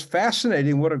 What's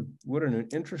fascinating, what an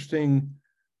interesting,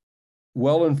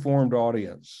 well-informed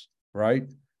audience, right?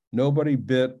 Nobody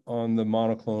bit on the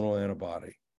monoclonal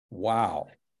antibody. Wow,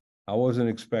 I wasn't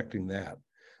expecting that.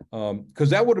 Because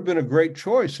that would have been a great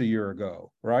choice a year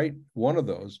ago, right? One of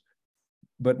those.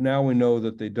 But now we know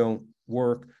that they don't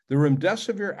work. The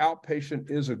remdesivir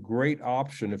outpatient is a great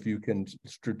option if you can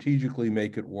strategically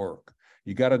make it work.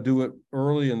 You got to do it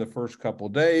early in the first couple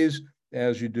of days,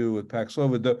 as you do with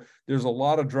Paxlovid. There's a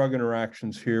lot of drug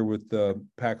interactions here with the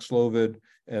Paxlovid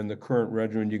and the current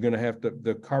regimen. You're going to have to,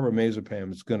 the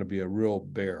carbamazepam is going to be a real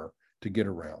bear to get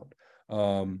around.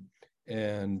 So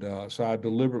I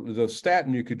deliberately, the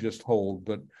statin you could just hold,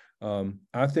 but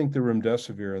I think the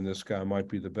remdesivir in this guy might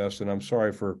be the best. And I'm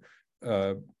sorry for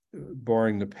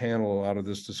barring the panel out of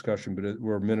this discussion, but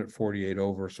we're a minute 48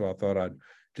 over, so I thought I'd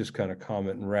just kind of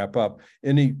comment and wrap up.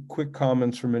 Any quick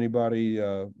comments from anybody?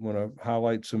 Want to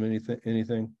highlight some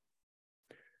anything?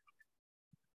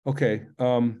 Okay.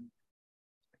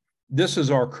 This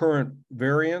is our current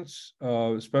variants,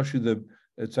 especially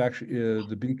it's actually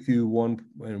the BQ1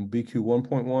 and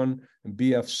BQ1.1 and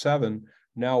BF7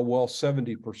 now well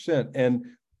 70%. And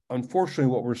unfortunately,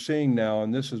 what we're seeing now,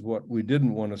 and this is what we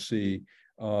didn't want to see,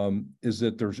 is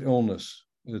that there's illness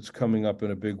that's coming up in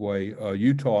a big way.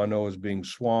 Utah, I know, is being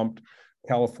swamped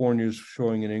California is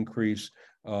showing an increase.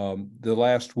 The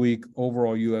last week,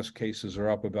 overall U.S. cases are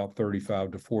up about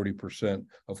 35 to 40%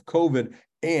 of COVID,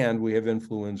 and we have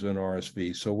influenza and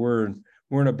RSV. So we're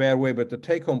in a bad way. But the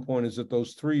take-home point is that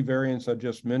those three variants I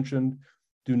just mentioned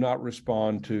do not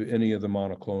respond to any of the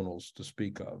monoclonals to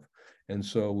speak of. And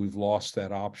so we've lost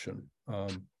that option.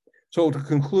 So to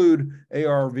conclude,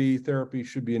 ARV therapy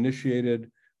should be initiated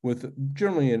with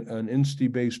generally an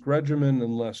INSTI-based regimen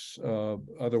unless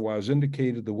otherwise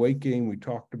indicated. The weight gain we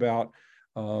talked about,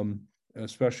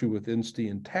 especially with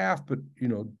INSTI and TAF, but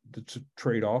it's a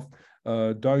trade-off.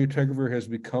 Dolutegravir has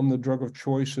become the drug of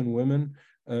choice in women.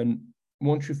 And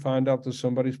once you find out that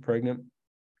somebody's pregnant,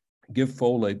 give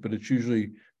folate, but it's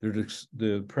usually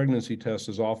the pregnancy test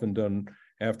is often done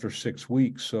after 6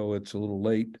 weeks, so it's a little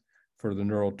late for the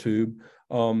neural tube.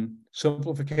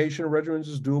 Simplification of regimens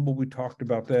is doable. We talked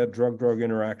about that. Drug-drug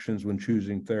interactions when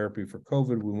choosing therapy for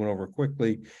COVID, we went over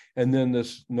quickly. And then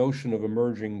this notion of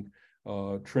emerging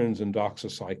trends in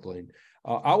doxycycline.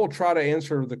 I will try to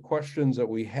answer the questions that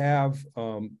we have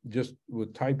just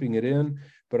with typing it in,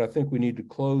 but I think we need to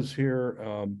close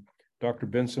here. Dr.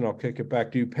 Benson, I'll kick it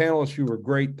back to you. Panelists, you were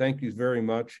great. Thank you very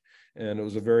much. And it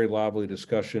was a very lively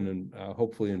discussion and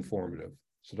hopefully informative.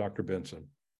 So Dr. Benson.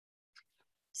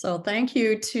 So thank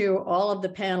you to all of the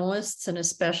panelists and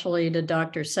especially to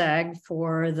Dr. Saag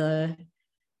for the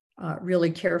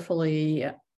really carefully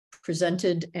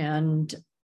presented and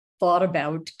thought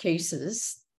about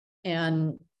cases.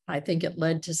 And I think it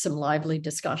led to some lively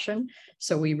discussion.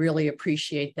 So we really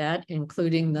appreciate that,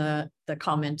 including the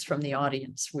comments from the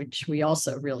audience, which we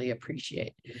also really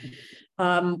appreciate.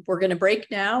 We're going to break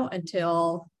now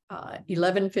until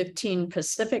 11:15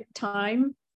 Pacific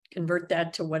time. Convert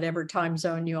that to whatever time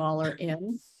zone you all are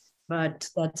in. But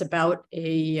that's about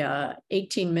a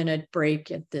 18-minute break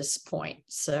at this point.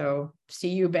 So see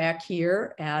you back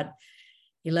here at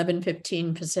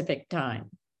 11:15 Pacific time.